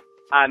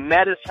 I'm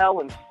mad as hell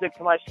and sick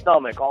to my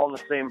stomach all in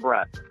the same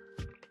breath.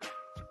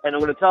 And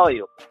I'm going to tell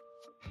you,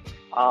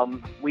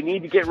 we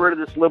need to get rid of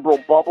this liberal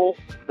bubble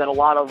that a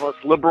lot of us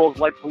liberals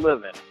like to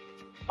live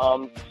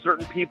in.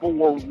 Certain people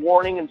were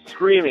warning and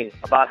screaming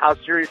about how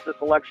serious this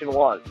election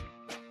was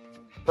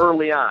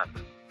early on,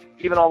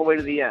 even all the way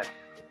to the end.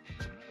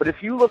 But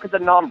if you look at the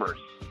numbers,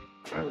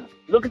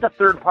 look at the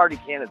third-party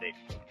candidates.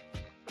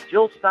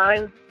 Jill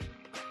Stein,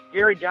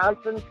 Gary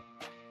Johnson,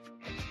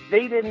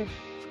 they didn't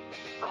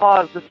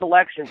cause this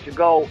election to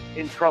go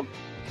in Trump's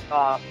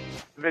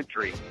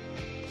victory.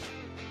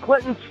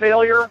 Clinton's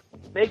failure,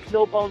 make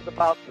no bones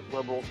about this,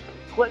 liberals.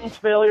 Clinton's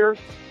failures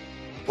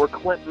were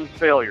Clinton's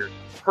failures,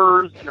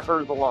 hers and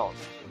hers alone.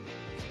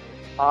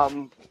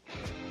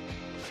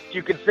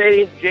 You could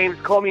say James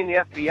Comey and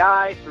the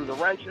FBI threw the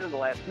wrench in the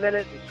last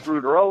minute and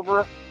screwed her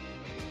over.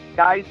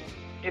 Guys,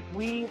 if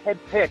we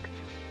had picked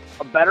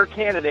a better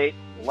candidate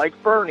like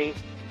Bernie,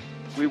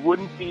 we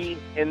wouldn't be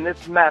in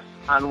this mess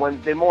on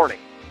Wednesday morning.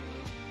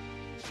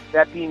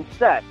 That being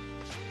said,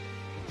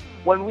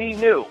 when we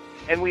knew,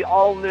 and we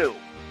all knew,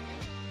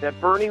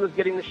 that Bernie was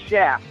getting the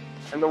shaft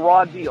and the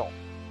raw deal,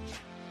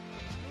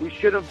 we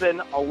should have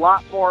been a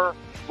lot more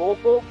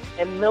vocal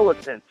and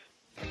militant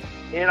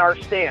in our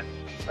stance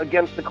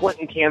against the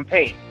Clinton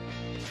campaign.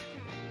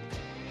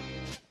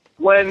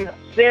 When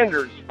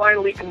Sanders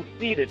finally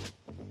conceded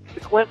to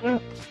Clinton,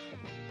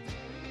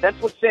 that's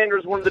what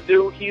Sanders wanted to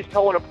do. He's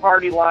towing a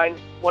party line,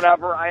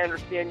 whatever. I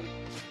understand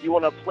you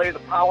want to play the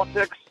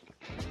politics.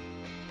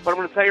 But I'm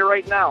going to tell you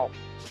right now,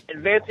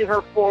 advancing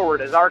her forward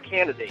as our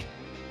candidate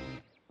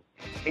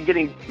and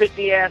getting bit in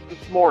the ass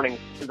this morning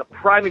is a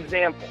prime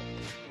example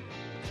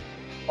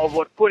of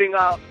what putting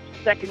up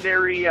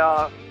secondary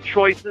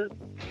choices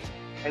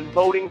and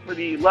voting for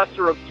the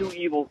lesser of two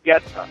evils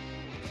gets us.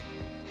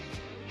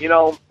 You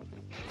know,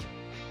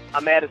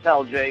 I'm mad as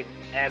hell, Jay,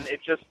 and it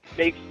just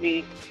makes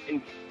me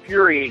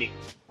infuriatingly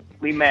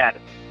mad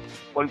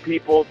when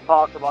people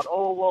talk about,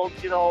 oh, well,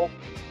 you know,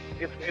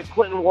 if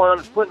Clinton won,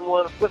 if Clinton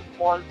won, if Clinton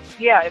won.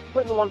 Yeah, if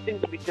Clinton won,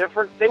 things would be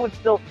different. They would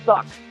still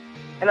suck.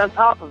 And on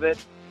top of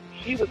it,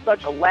 she was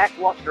such a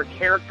lackluster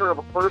character of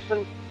a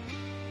person.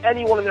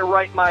 Anyone in their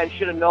right mind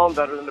should have known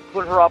better than to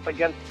put her up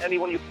against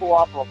anyone you pull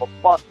off of a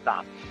bus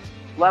stop,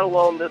 let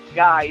alone this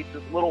guy,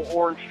 this little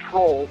orange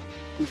troll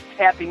who's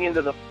tapping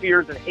into the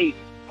fears and hate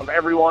of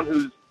everyone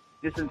who's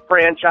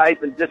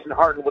disenfranchised and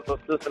disheartened with the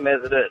system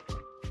as it is.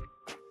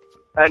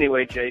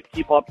 Anyway, Jay,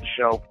 keep up the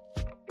show.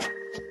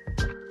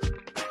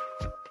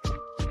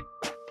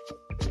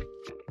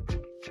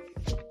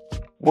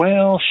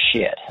 Well,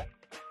 shit.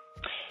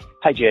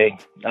 Hi, Jay.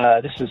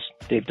 This is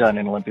Dave Dunn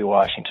in Olympia,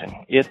 Washington.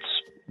 It's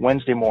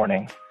Wednesday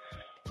morning.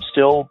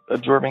 Still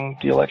observing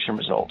the election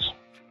results.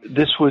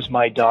 This was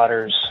my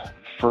daughter's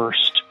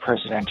first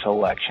presidential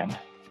election,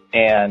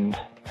 and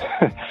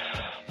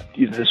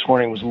this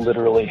morning was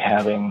literally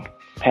having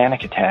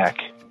panic attack.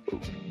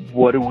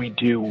 What do we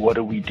do? What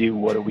do we do?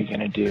 What are we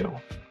going to do?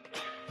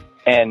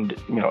 And,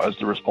 as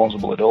the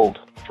responsible adult,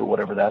 for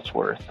whatever that's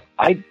worth,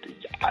 I,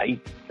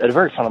 at a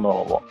very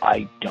fundamental level,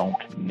 I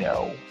don't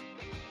know.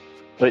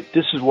 But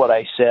this is what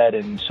I said,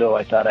 and so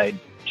I thought I'd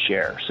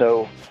share.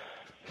 So,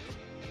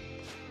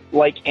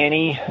 like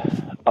any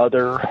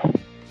other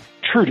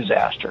true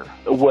disaster,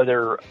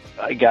 whether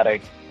I got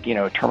a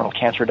terminal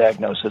cancer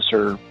diagnosis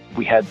or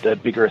we had the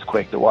big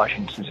earthquake that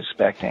Washington's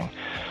expecting,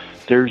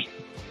 there's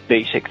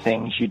basic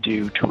things you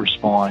do to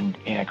respond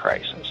in a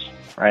crisis,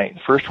 right?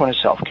 The first one is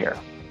self-care.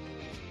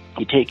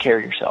 You take care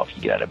of yourself.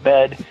 You get out of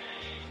bed,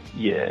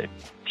 you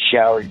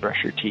shower, you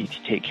brush your teeth,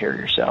 you take care of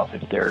yourself.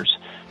 If there's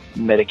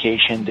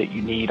medication that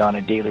you need on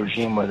a daily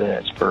regime, whether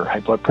that's for high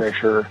blood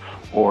pressure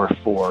or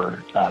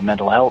for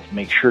mental health,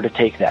 make sure to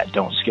take that.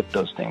 Don't skip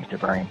those things. They're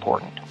very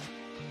important.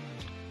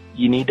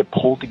 You need to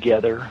pull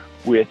together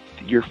with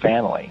your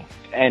family.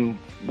 And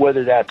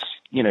whether that's,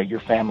 your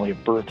family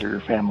of birth or your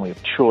family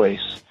of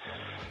choice,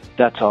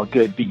 that's all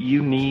good. But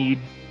you need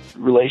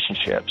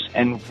relationships,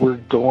 and we're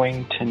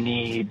going to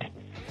need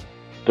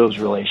those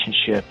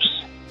relationships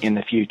in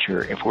the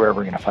future if we're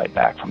ever going to fight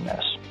back from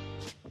this.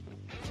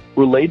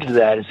 Related to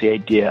that is the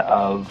idea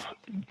of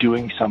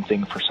doing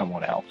something for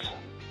someone else.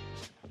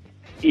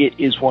 It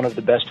is one of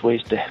the best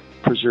ways to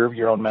preserve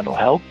your own mental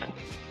health,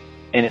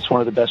 and it's one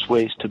of the best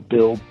ways to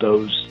build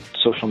those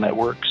social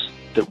networks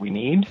that we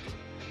need.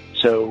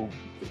 So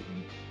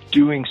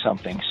doing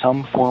something,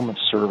 some form of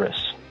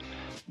service,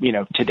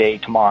 today,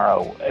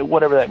 tomorrow,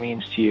 whatever that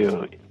means to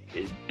you,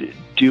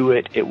 do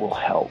it. It will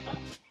help.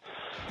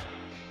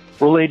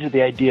 Related to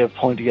the idea of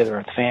pulling together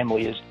a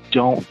family is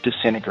don't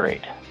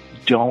disintegrate.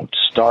 Don't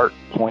start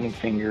pointing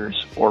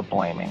fingers or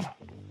blaming.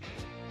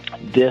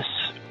 This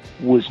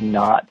was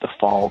not the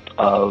fault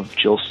of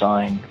Jill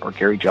Stein or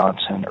Gary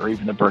Johnson or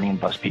even the Bernie and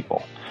Bus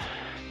people.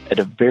 At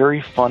a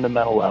very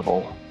fundamental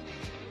level,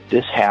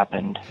 this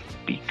happened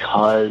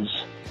because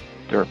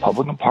the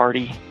Republican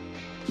Party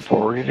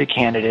forwarded a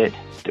candidate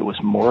that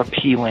was more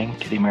appealing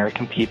to the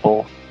American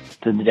people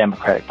than the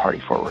Democratic Party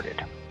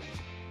forwarded.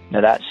 Now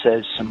that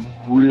says some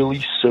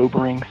really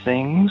sobering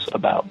things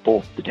about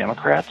both the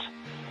Democrats,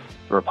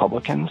 the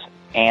Republicans,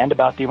 and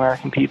about the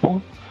American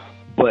people,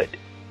 but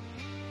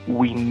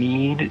we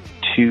need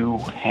to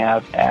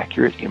have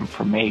accurate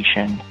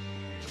information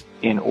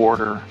in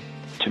order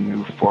to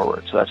move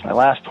forward. So that's my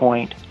last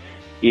point,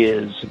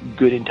 is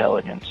good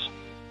intelligence.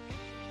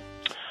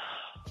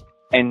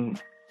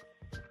 And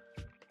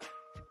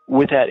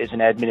with that is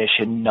an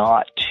admonition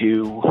not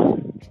to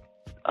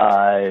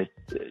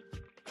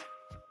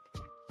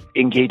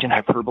engage in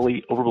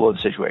hyperbole, overblow the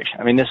situation.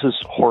 I mean, this is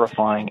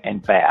horrifying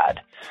and bad,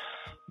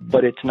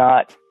 but it's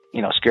not,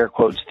 scare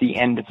quotes, the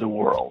end of the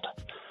world.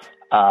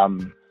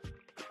 The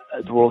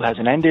world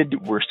hasn't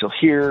ended. We're still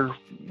here.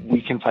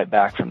 We can fight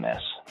back from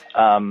this.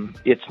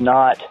 It's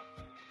not,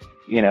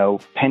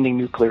 pending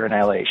nuclear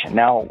annihilation.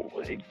 Now,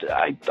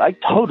 I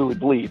totally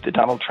believe that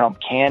Donald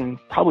Trump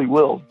probably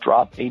will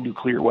drop a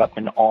nuclear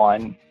weapon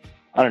on,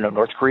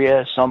 North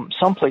Korea,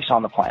 someplace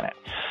on the planet.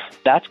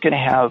 That's going to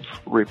have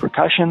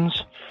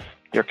repercussions.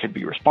 There could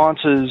be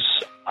responses.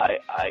 I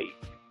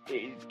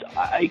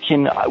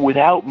can,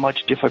 without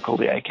much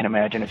difficulty, I can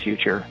imagine a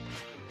future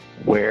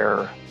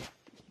where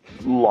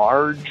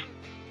large,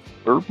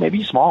 or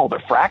maybe small,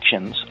 but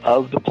fractions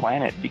of the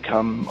planet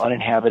become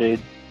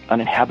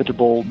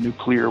uninhabitable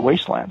nuclear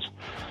wastelands.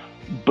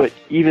 But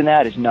even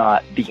that is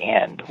not the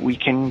end. We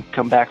can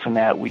come back from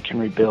that. We can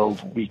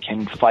rebuild. We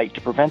can fight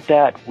to prevent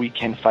that. We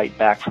can fight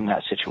back from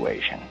that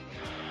situation.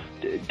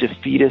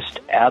 Defeatist,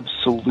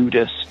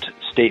 absolutist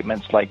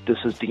statements like this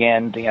is the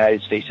end, the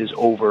United States is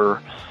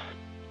over,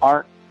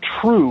 aren't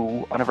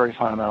true on a very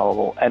fundamental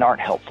level and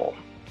aren't helpful.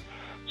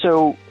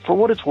 So for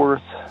what it's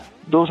worth,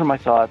 those are my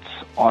thoughts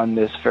on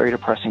this very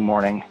depressing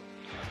morning.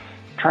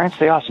 Try and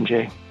stay awesome,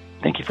 Jay.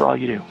 Thank you for all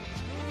you do.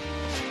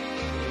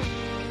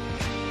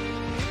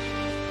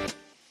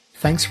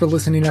 Thanks for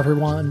listening,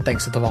 everyone.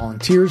 Thanks to the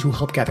volunteers who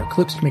helped gather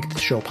clips to make the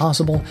show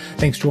possible.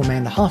 Thanks to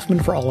Amanda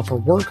Hoffman for all of her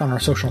work on our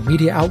social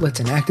media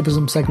outlets and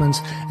activism segments.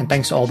 And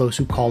thanks to all those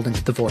who called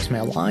into the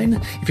voicemail line.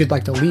 If you'd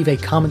like to leave a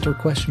comment or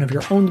question of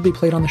your own to be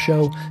played on the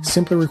show,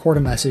 simply record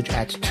a message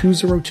at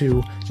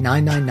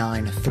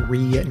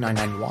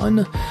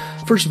 202-999-3991.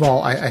 First of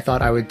all, I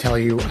thought I would tell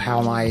you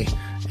how my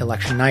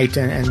election night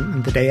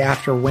and the day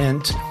after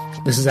went.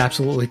 This is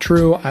absolutely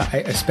true.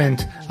 I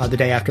spent the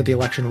day after the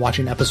election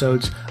watching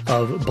episodes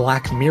of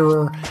Black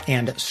Mirror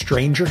and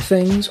Stranger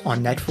Things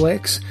on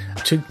Netflix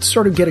to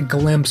sort of get a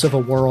glimpse of a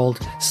world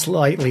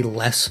slightly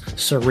less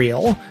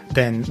surreal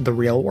than the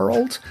real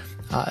world.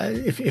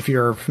 If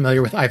you're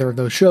familiar with either of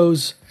those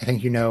shows, I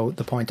think you know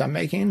the point I'm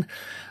making.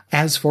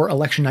 As for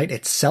election night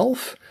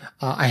itself,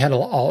 I had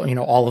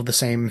all of the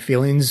same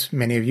feelings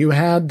many of you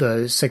had: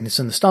 the sickness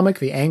in the stomach,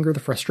 the anger, the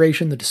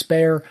frustration, the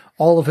despair,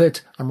 all of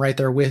it. I'm right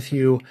there with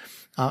you.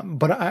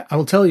 But I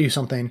will tell you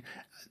something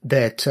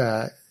that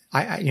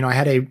I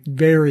had a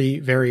very,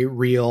 very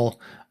real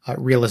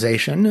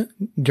realization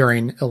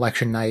during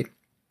election night,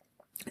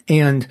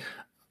 and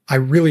I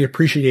really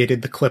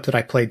appreciated the clip that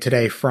I played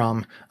today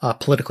from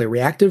Politically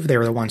Reactive. They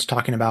were the ones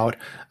talking about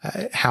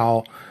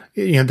how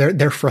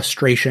their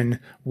frustration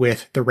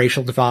with the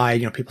racial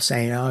divide. People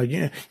saying, "Oh,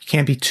 you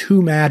can't be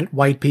too mad at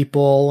white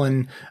people,"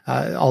 and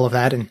all of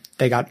that, and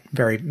they got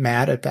very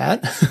mad at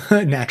that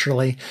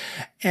naturally.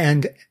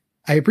 And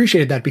I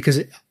appreciated that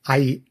because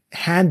I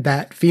had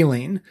that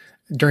feeling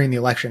during the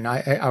election.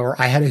 I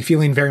had a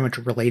feeling very much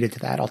related to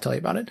that. I'll tell you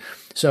about it.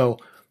 So,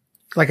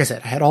 like I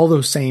said, I had all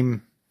those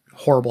same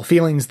horrible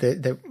feelings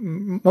that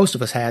most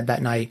of us had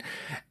that night.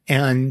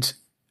 And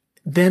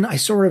then I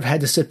sort of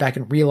had to sit back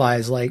and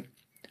realize, like,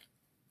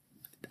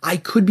 I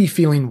could be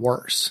feeling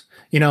worse.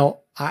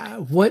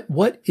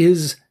 What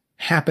is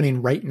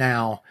happening right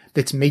now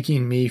that's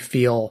making me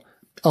feel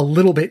a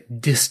little bit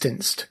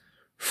distanced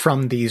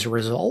from these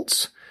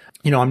results?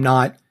 I'm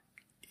not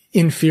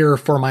in fear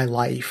for my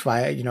life.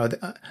 I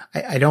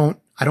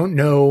don't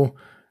know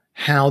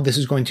how this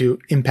is going to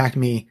impact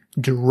me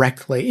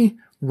directly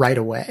right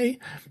away.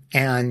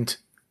 And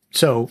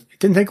so it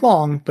didn't take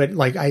long, but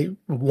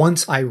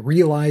once I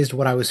realized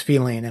what I was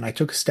feeling and I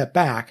took a step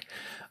back,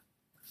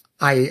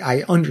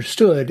 I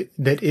understood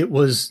that it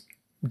was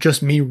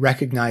just me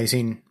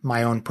recognizing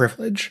my own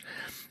privilege.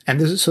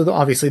 And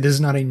obviously this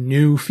is not a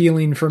new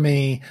feeling for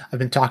me. I've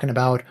been talking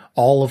about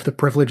all of the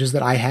privileges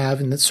that I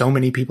have and that so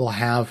many people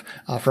have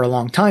for a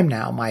long time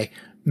now. My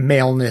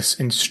maleness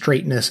and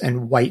straightness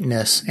and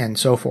whiteness and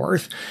so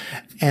forth.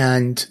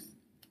 And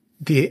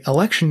the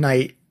election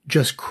night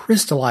just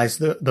crystallized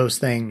those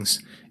things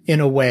in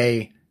a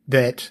way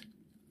that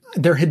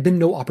there had been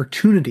no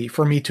opportunity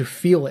for me to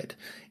feel it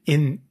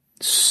in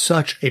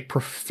such a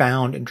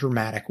profound and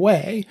dramatic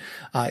way.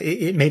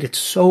 It made it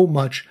so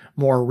much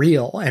more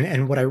real.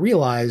 And what I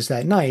realized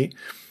that night,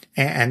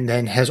 and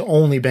then has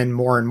only been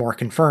more and more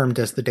confirmed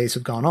as the days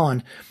have gone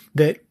on,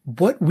 that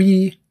what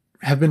we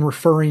have been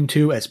referring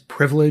to as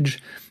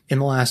privilege in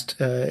the last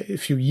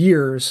few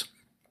years,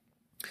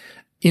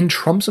 in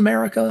Trump's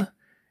America,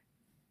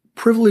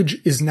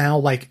 privilege is now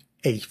like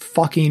a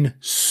fucking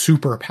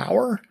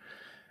superpower.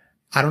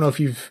 I don't know if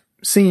you've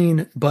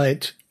seen,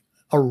 but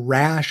a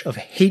rash of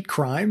hate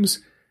crimes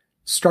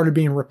started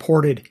being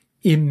reported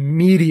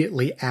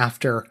immediately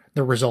after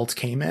the results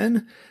came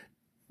in.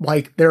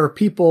 Like, there are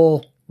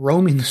people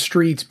roaming the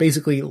streets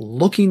basically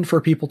looking for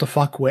people to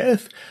fuck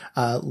with,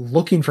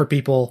 looking for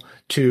people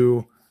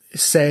to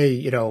say,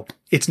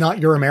 it's not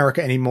your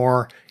America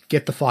anymore,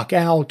 get the fuck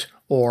out,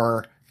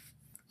 or,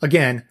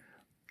 again,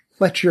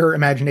 let your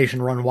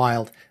imagination run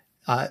wild.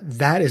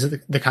 That is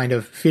the kind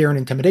of fear and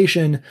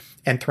intimidation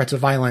and threats of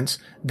violence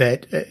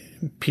that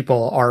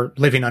people are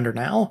living under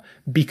now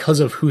because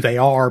of who they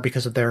are,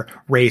 because of their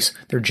race,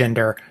 their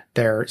gender,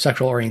 their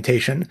sexual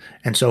orientation,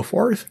 and so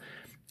forth.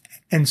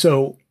 And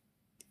so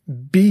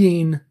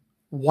being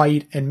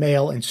white and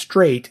male and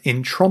straight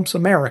in Trump's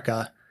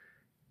America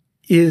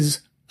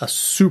is a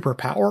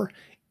superpower.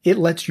 It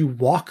lets you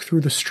walk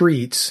through the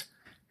streets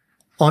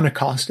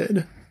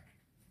unaccosted.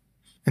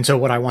 And so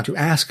what I want to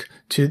ask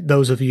to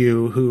those of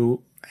you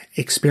who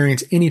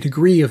experience any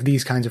degree of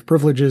these kinds of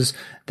privileges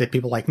that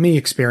people like me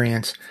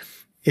experience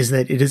is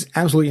that it is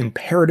absolutely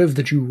imperative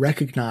that you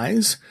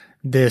recognize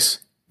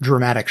this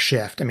dramatic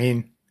shift. I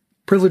mean,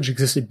 privilege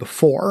existed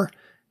before.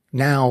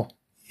 Now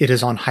it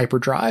is on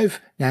hyperdrive.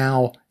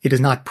 Now it is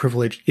not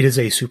privilege. It is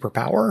a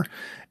superpower.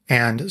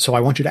 And so I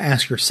want you to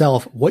ask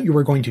yourself what you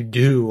are going to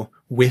do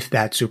with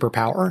that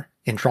superpower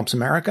in Trump's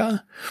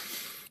America.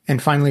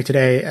 And finally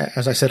today,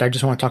 as I said, I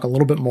just want to talk a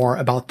little bit more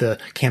about the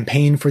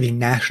campaign for the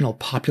National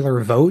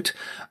Popular Vote.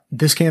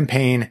 This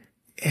campaign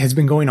has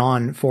been going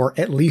on for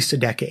at least a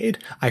decade.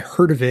 I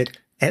heard of it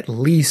at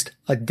least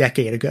a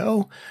decade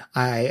ago.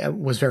 I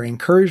was very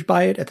encouraged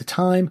by it at the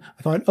time.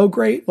 I thought, oh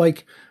great,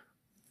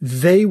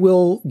 they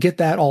will get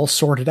that all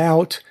sorted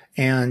out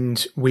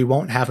and we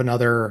won't have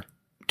another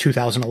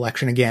 2000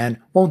 election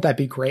again. Won't that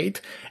be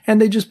great?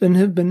 And they just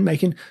have been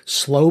making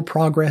slow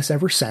progress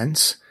ever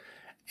since.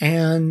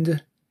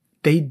 And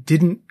they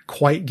didn't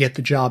quite get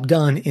the job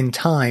done in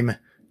time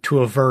to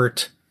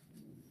avert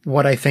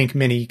what I think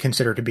many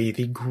consider to be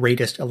the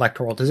greatest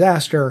electoral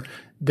disaster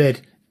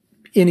that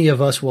any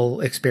of us will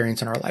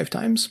experience in our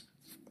lifetimes.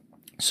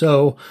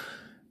 So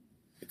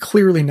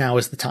clearly now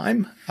is the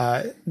time.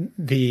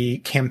 The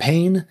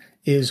campaign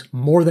is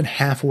more than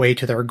halfway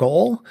to their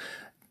goal.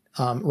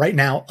 Right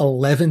now,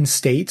 11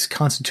 states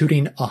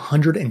constituting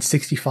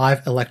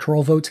 165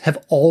 electoral votes have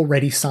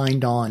already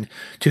signed on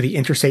to the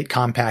interstate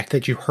compact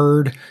that you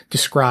heard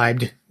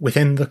described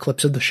within the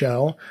clips of the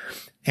show.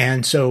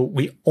 And so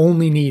we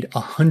only need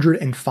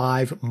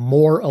 105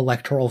 more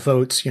electoral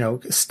votes,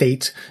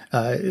 states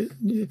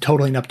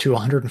totaling up to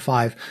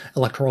 105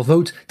 electoral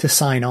votes to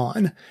sign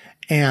on.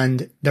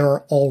 And there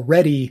are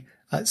already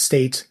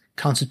states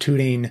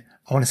constituting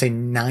I want to say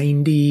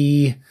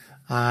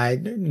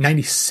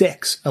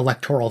 96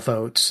 electoral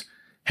votes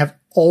have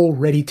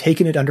already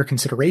taken it under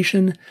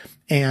consideration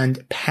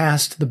and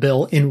passed the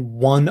bill in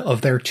one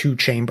of their 2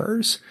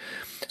 chambers.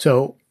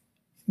 So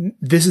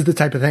this is the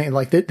type of thing,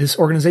 like this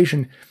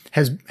organization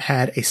has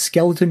had a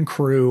skeleton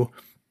crew.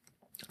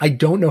 I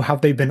don't know how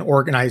they've been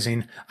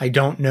organizing. I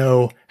don't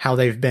know how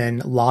they've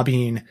been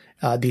lobbying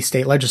these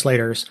state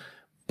legislators,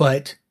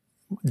 but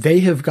they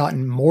have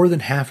gotten more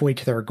than halfway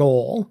to their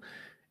goal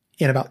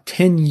in about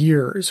 10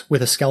 years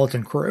with a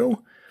skeleton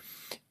crew.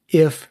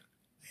 If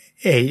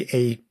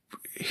a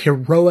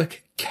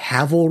heroic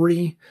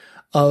cavalry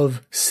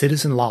of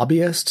citizen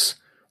lobbyists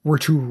were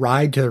to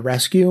ride to the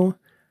rescue,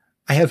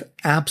 I have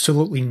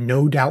absolutely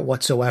no doubt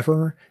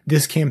whatsoever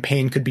this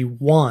campaign could be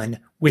won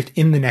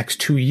within the next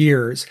 2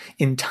 years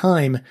in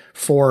time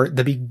for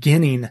the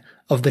beginning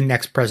of the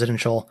next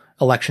presidential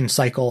election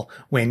cycle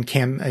when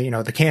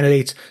the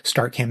candidates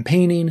start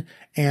campaigning.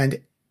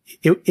 And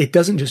it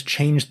doesn't just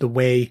change the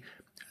way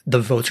the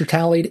votes are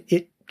tallied.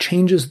 It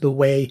changes the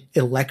way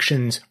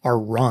elections are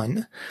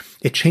run.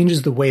 It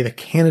changes the way the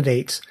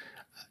candidates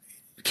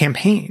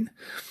campaign.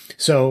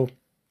 So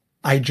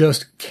I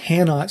just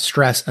cannot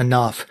stress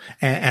enough,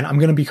 and I'm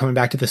going to be coming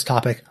back to this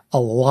topic a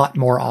lot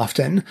more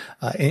often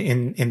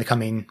in the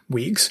coming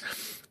weeks.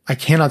 I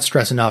cannot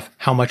stress enough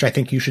how much I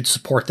think you should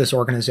support this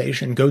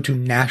organization. Go to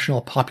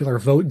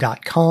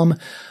nationalpopularvote.com.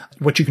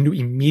 What you can do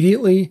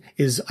immediately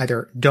is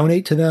either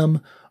donate to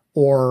them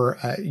or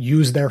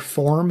use their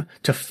form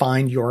to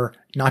find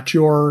not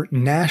your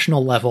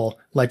national level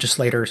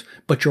legislators,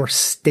 but your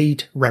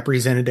state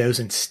representatives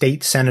and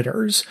state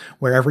senators,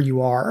 wherever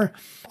you are.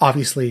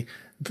 Obviously,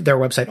 their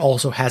website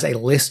also has a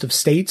list of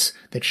states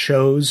that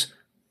shows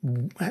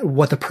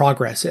what the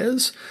progress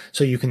is.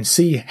 So you can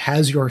see,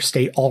 has your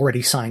state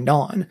already signed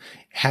on?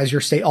 Has your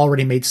state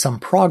already made some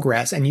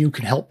progress and you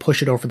can help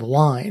push it over the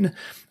line?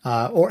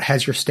 Or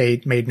has your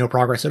state made no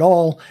progress at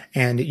all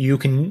and you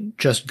can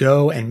just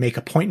go and make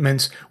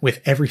appointments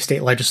with every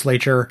state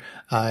legislature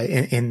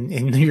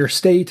in your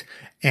state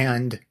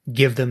and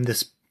give them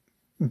this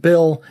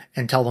bill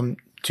and tell them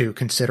to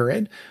consider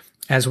it.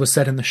 As was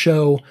said in the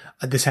show,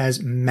 this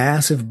has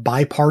massive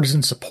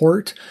bipartisan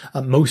support.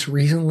 Most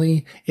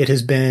recently, it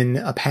has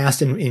been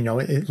passed in,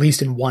 at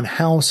least in one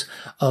house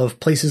of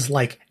places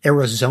like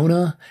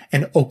Arizona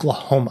and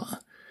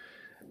Oklahoma.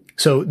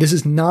 So this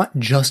is not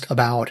just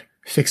about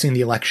fixing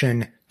the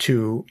election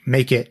to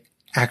make it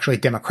actually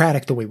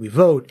democratic the way we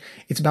vote.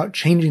 It's about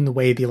changing the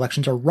way the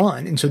elections are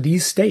run. And so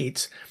these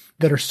states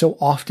that are so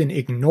often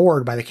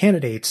ignored by the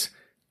candidates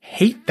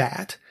hate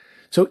that.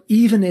 So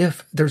even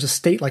if there's a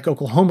state like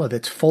Oklahoma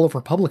that's full of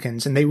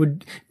Republicans and they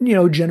would,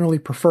 generally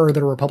prefer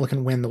that a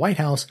Republican win the White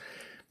House,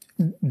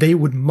 they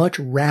would much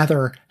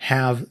rather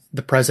have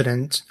the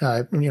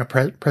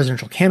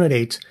presidential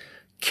candidates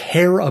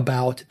care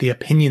about the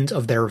opinions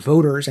of their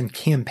voters and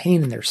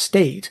campaign in their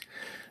state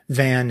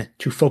than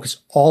to focus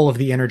all of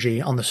the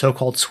energy on the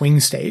so-called swing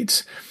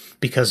states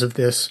because of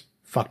this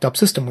fucked up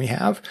system we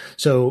have.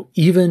 So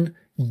even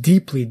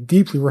deeply,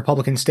 deeply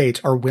Republican states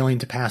are willing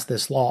to pass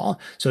this law.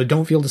 So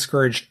don't feel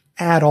discouraged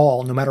at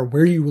all. No matter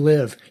where you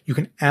live, you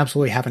can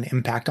absolutely have an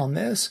impact on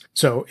this.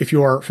 So if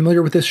you are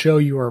familiar with this show,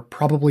 you are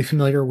probably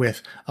familiar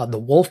with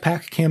the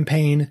Wolfpack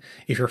campaign.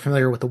 If you're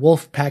familiar with the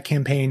Wolfpack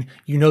campaign,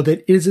 you know that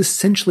it is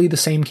essentially the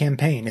same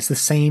campaign. It's the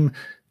same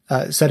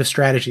set of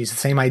strategies, the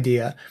same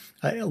idea.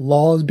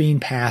 Laws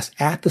being passed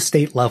at the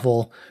state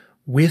level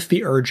with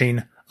the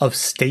urging of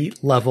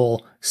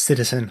state-level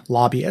citizen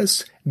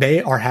lobbyists.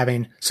 They are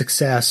having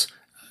success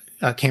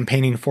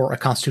campaigning for a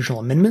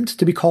constitutional amendment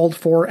to be called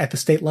for at the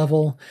state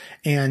level.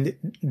 And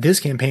this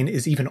campaign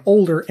is even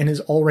older and is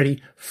already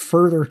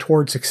further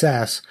toward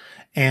success.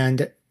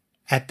 And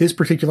at this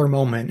particular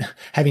moment,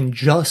 having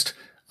just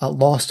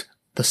lost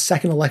the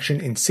second election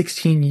in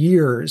 16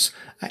 years,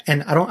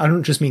 and I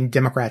don't just mean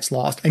Democrats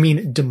lost, I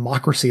mean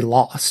democracy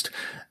lost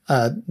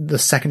the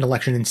second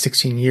election in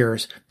 16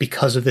 years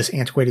because of this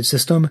antiquated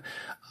system.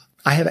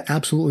 I have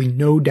absolutely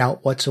no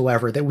doubt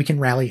whatsoever that we can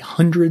rally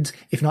hundreds,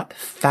 if not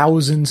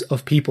thousands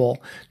of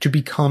people to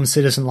become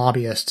citizen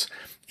lobbyists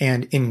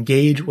and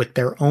engage with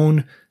their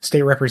own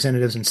state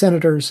representatives and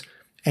senators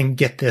and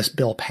get this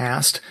bill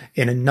passed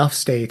in enough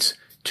states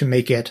to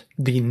make it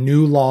the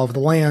new law of the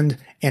land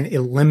and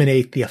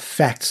eliminate the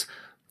effects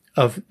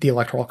of the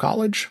Electoral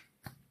College.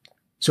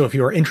 So if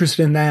you're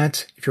interested in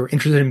that, if you're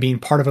interested in being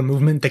part of a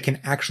movement that can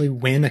actually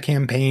win a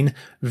campaign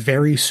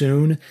very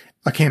soon,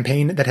 a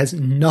campaign that has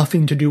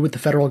nothing to do with the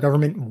federal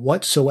government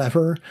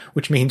whatsoever,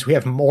 which means we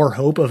have more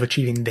hope of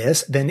achieving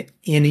this than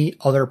any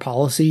other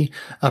policy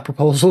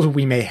proposals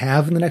we may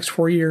have in the next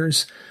 4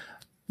 years,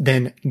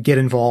 then get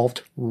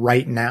involved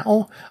right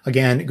now.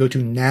 Again, go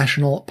to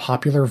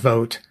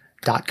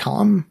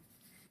nationalpopularvote.com.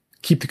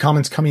 Keep the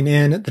comments coming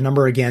in. The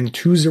number again,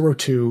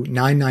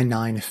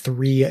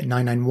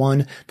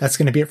 202-999-3991. That's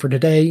going to be it for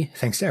today.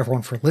 Thanks to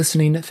everyone for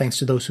listening. Thanks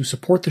to those who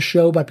support the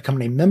show by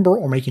becoming a member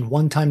or making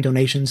one-time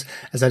donations,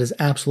 as that is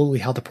absolutely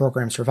how the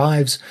program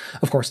survives.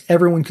 Of course,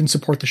 everyone can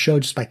support the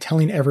show just by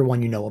telling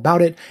everyone you know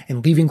about it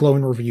and leaving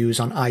glowing reviews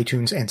on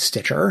iTunes and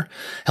Stitcher.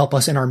 Help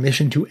us in our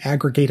mission to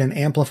aggregate and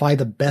amplify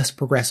the best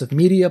progressive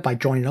media by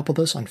joining up with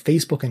us on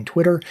Facebook and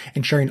Twitter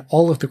and sharing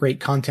all of the great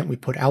content we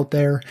put out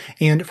there.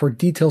 And for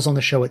details on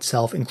the show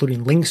itself,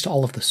 including links to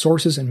all of the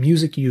sources and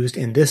music used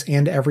in this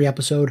and every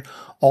episode,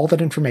 all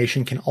that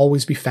information can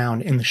always be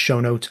found in the show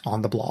notes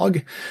on the blog.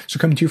 So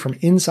coming to you from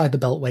inside the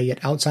Beltway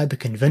yet outside the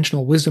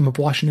conventional wisdom of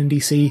Washington,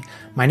 D.C.,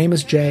 my name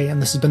is Jay,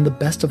 and this has been the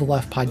Best of the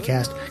Left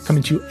podcast,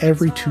 coming to you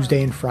every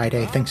Tuesday and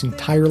Friday, thanks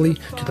entirely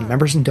to the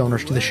members and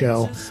donors to the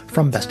show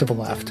from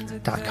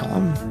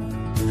bestoftheleft.com.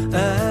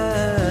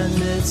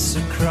 And it's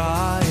a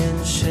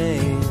crying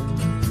shame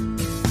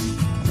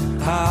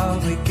how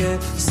we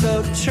get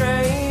so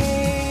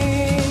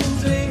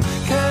trained. We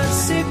can't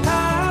see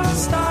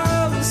past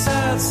our own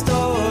sad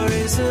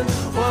stories and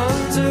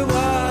wonder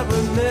what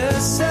we're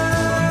missing.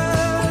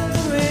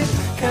 We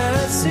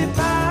can't see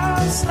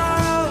past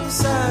our own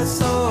sad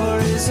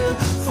stories and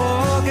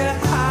forget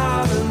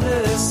how to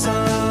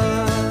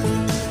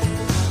listen.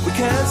 We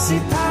can't see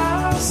past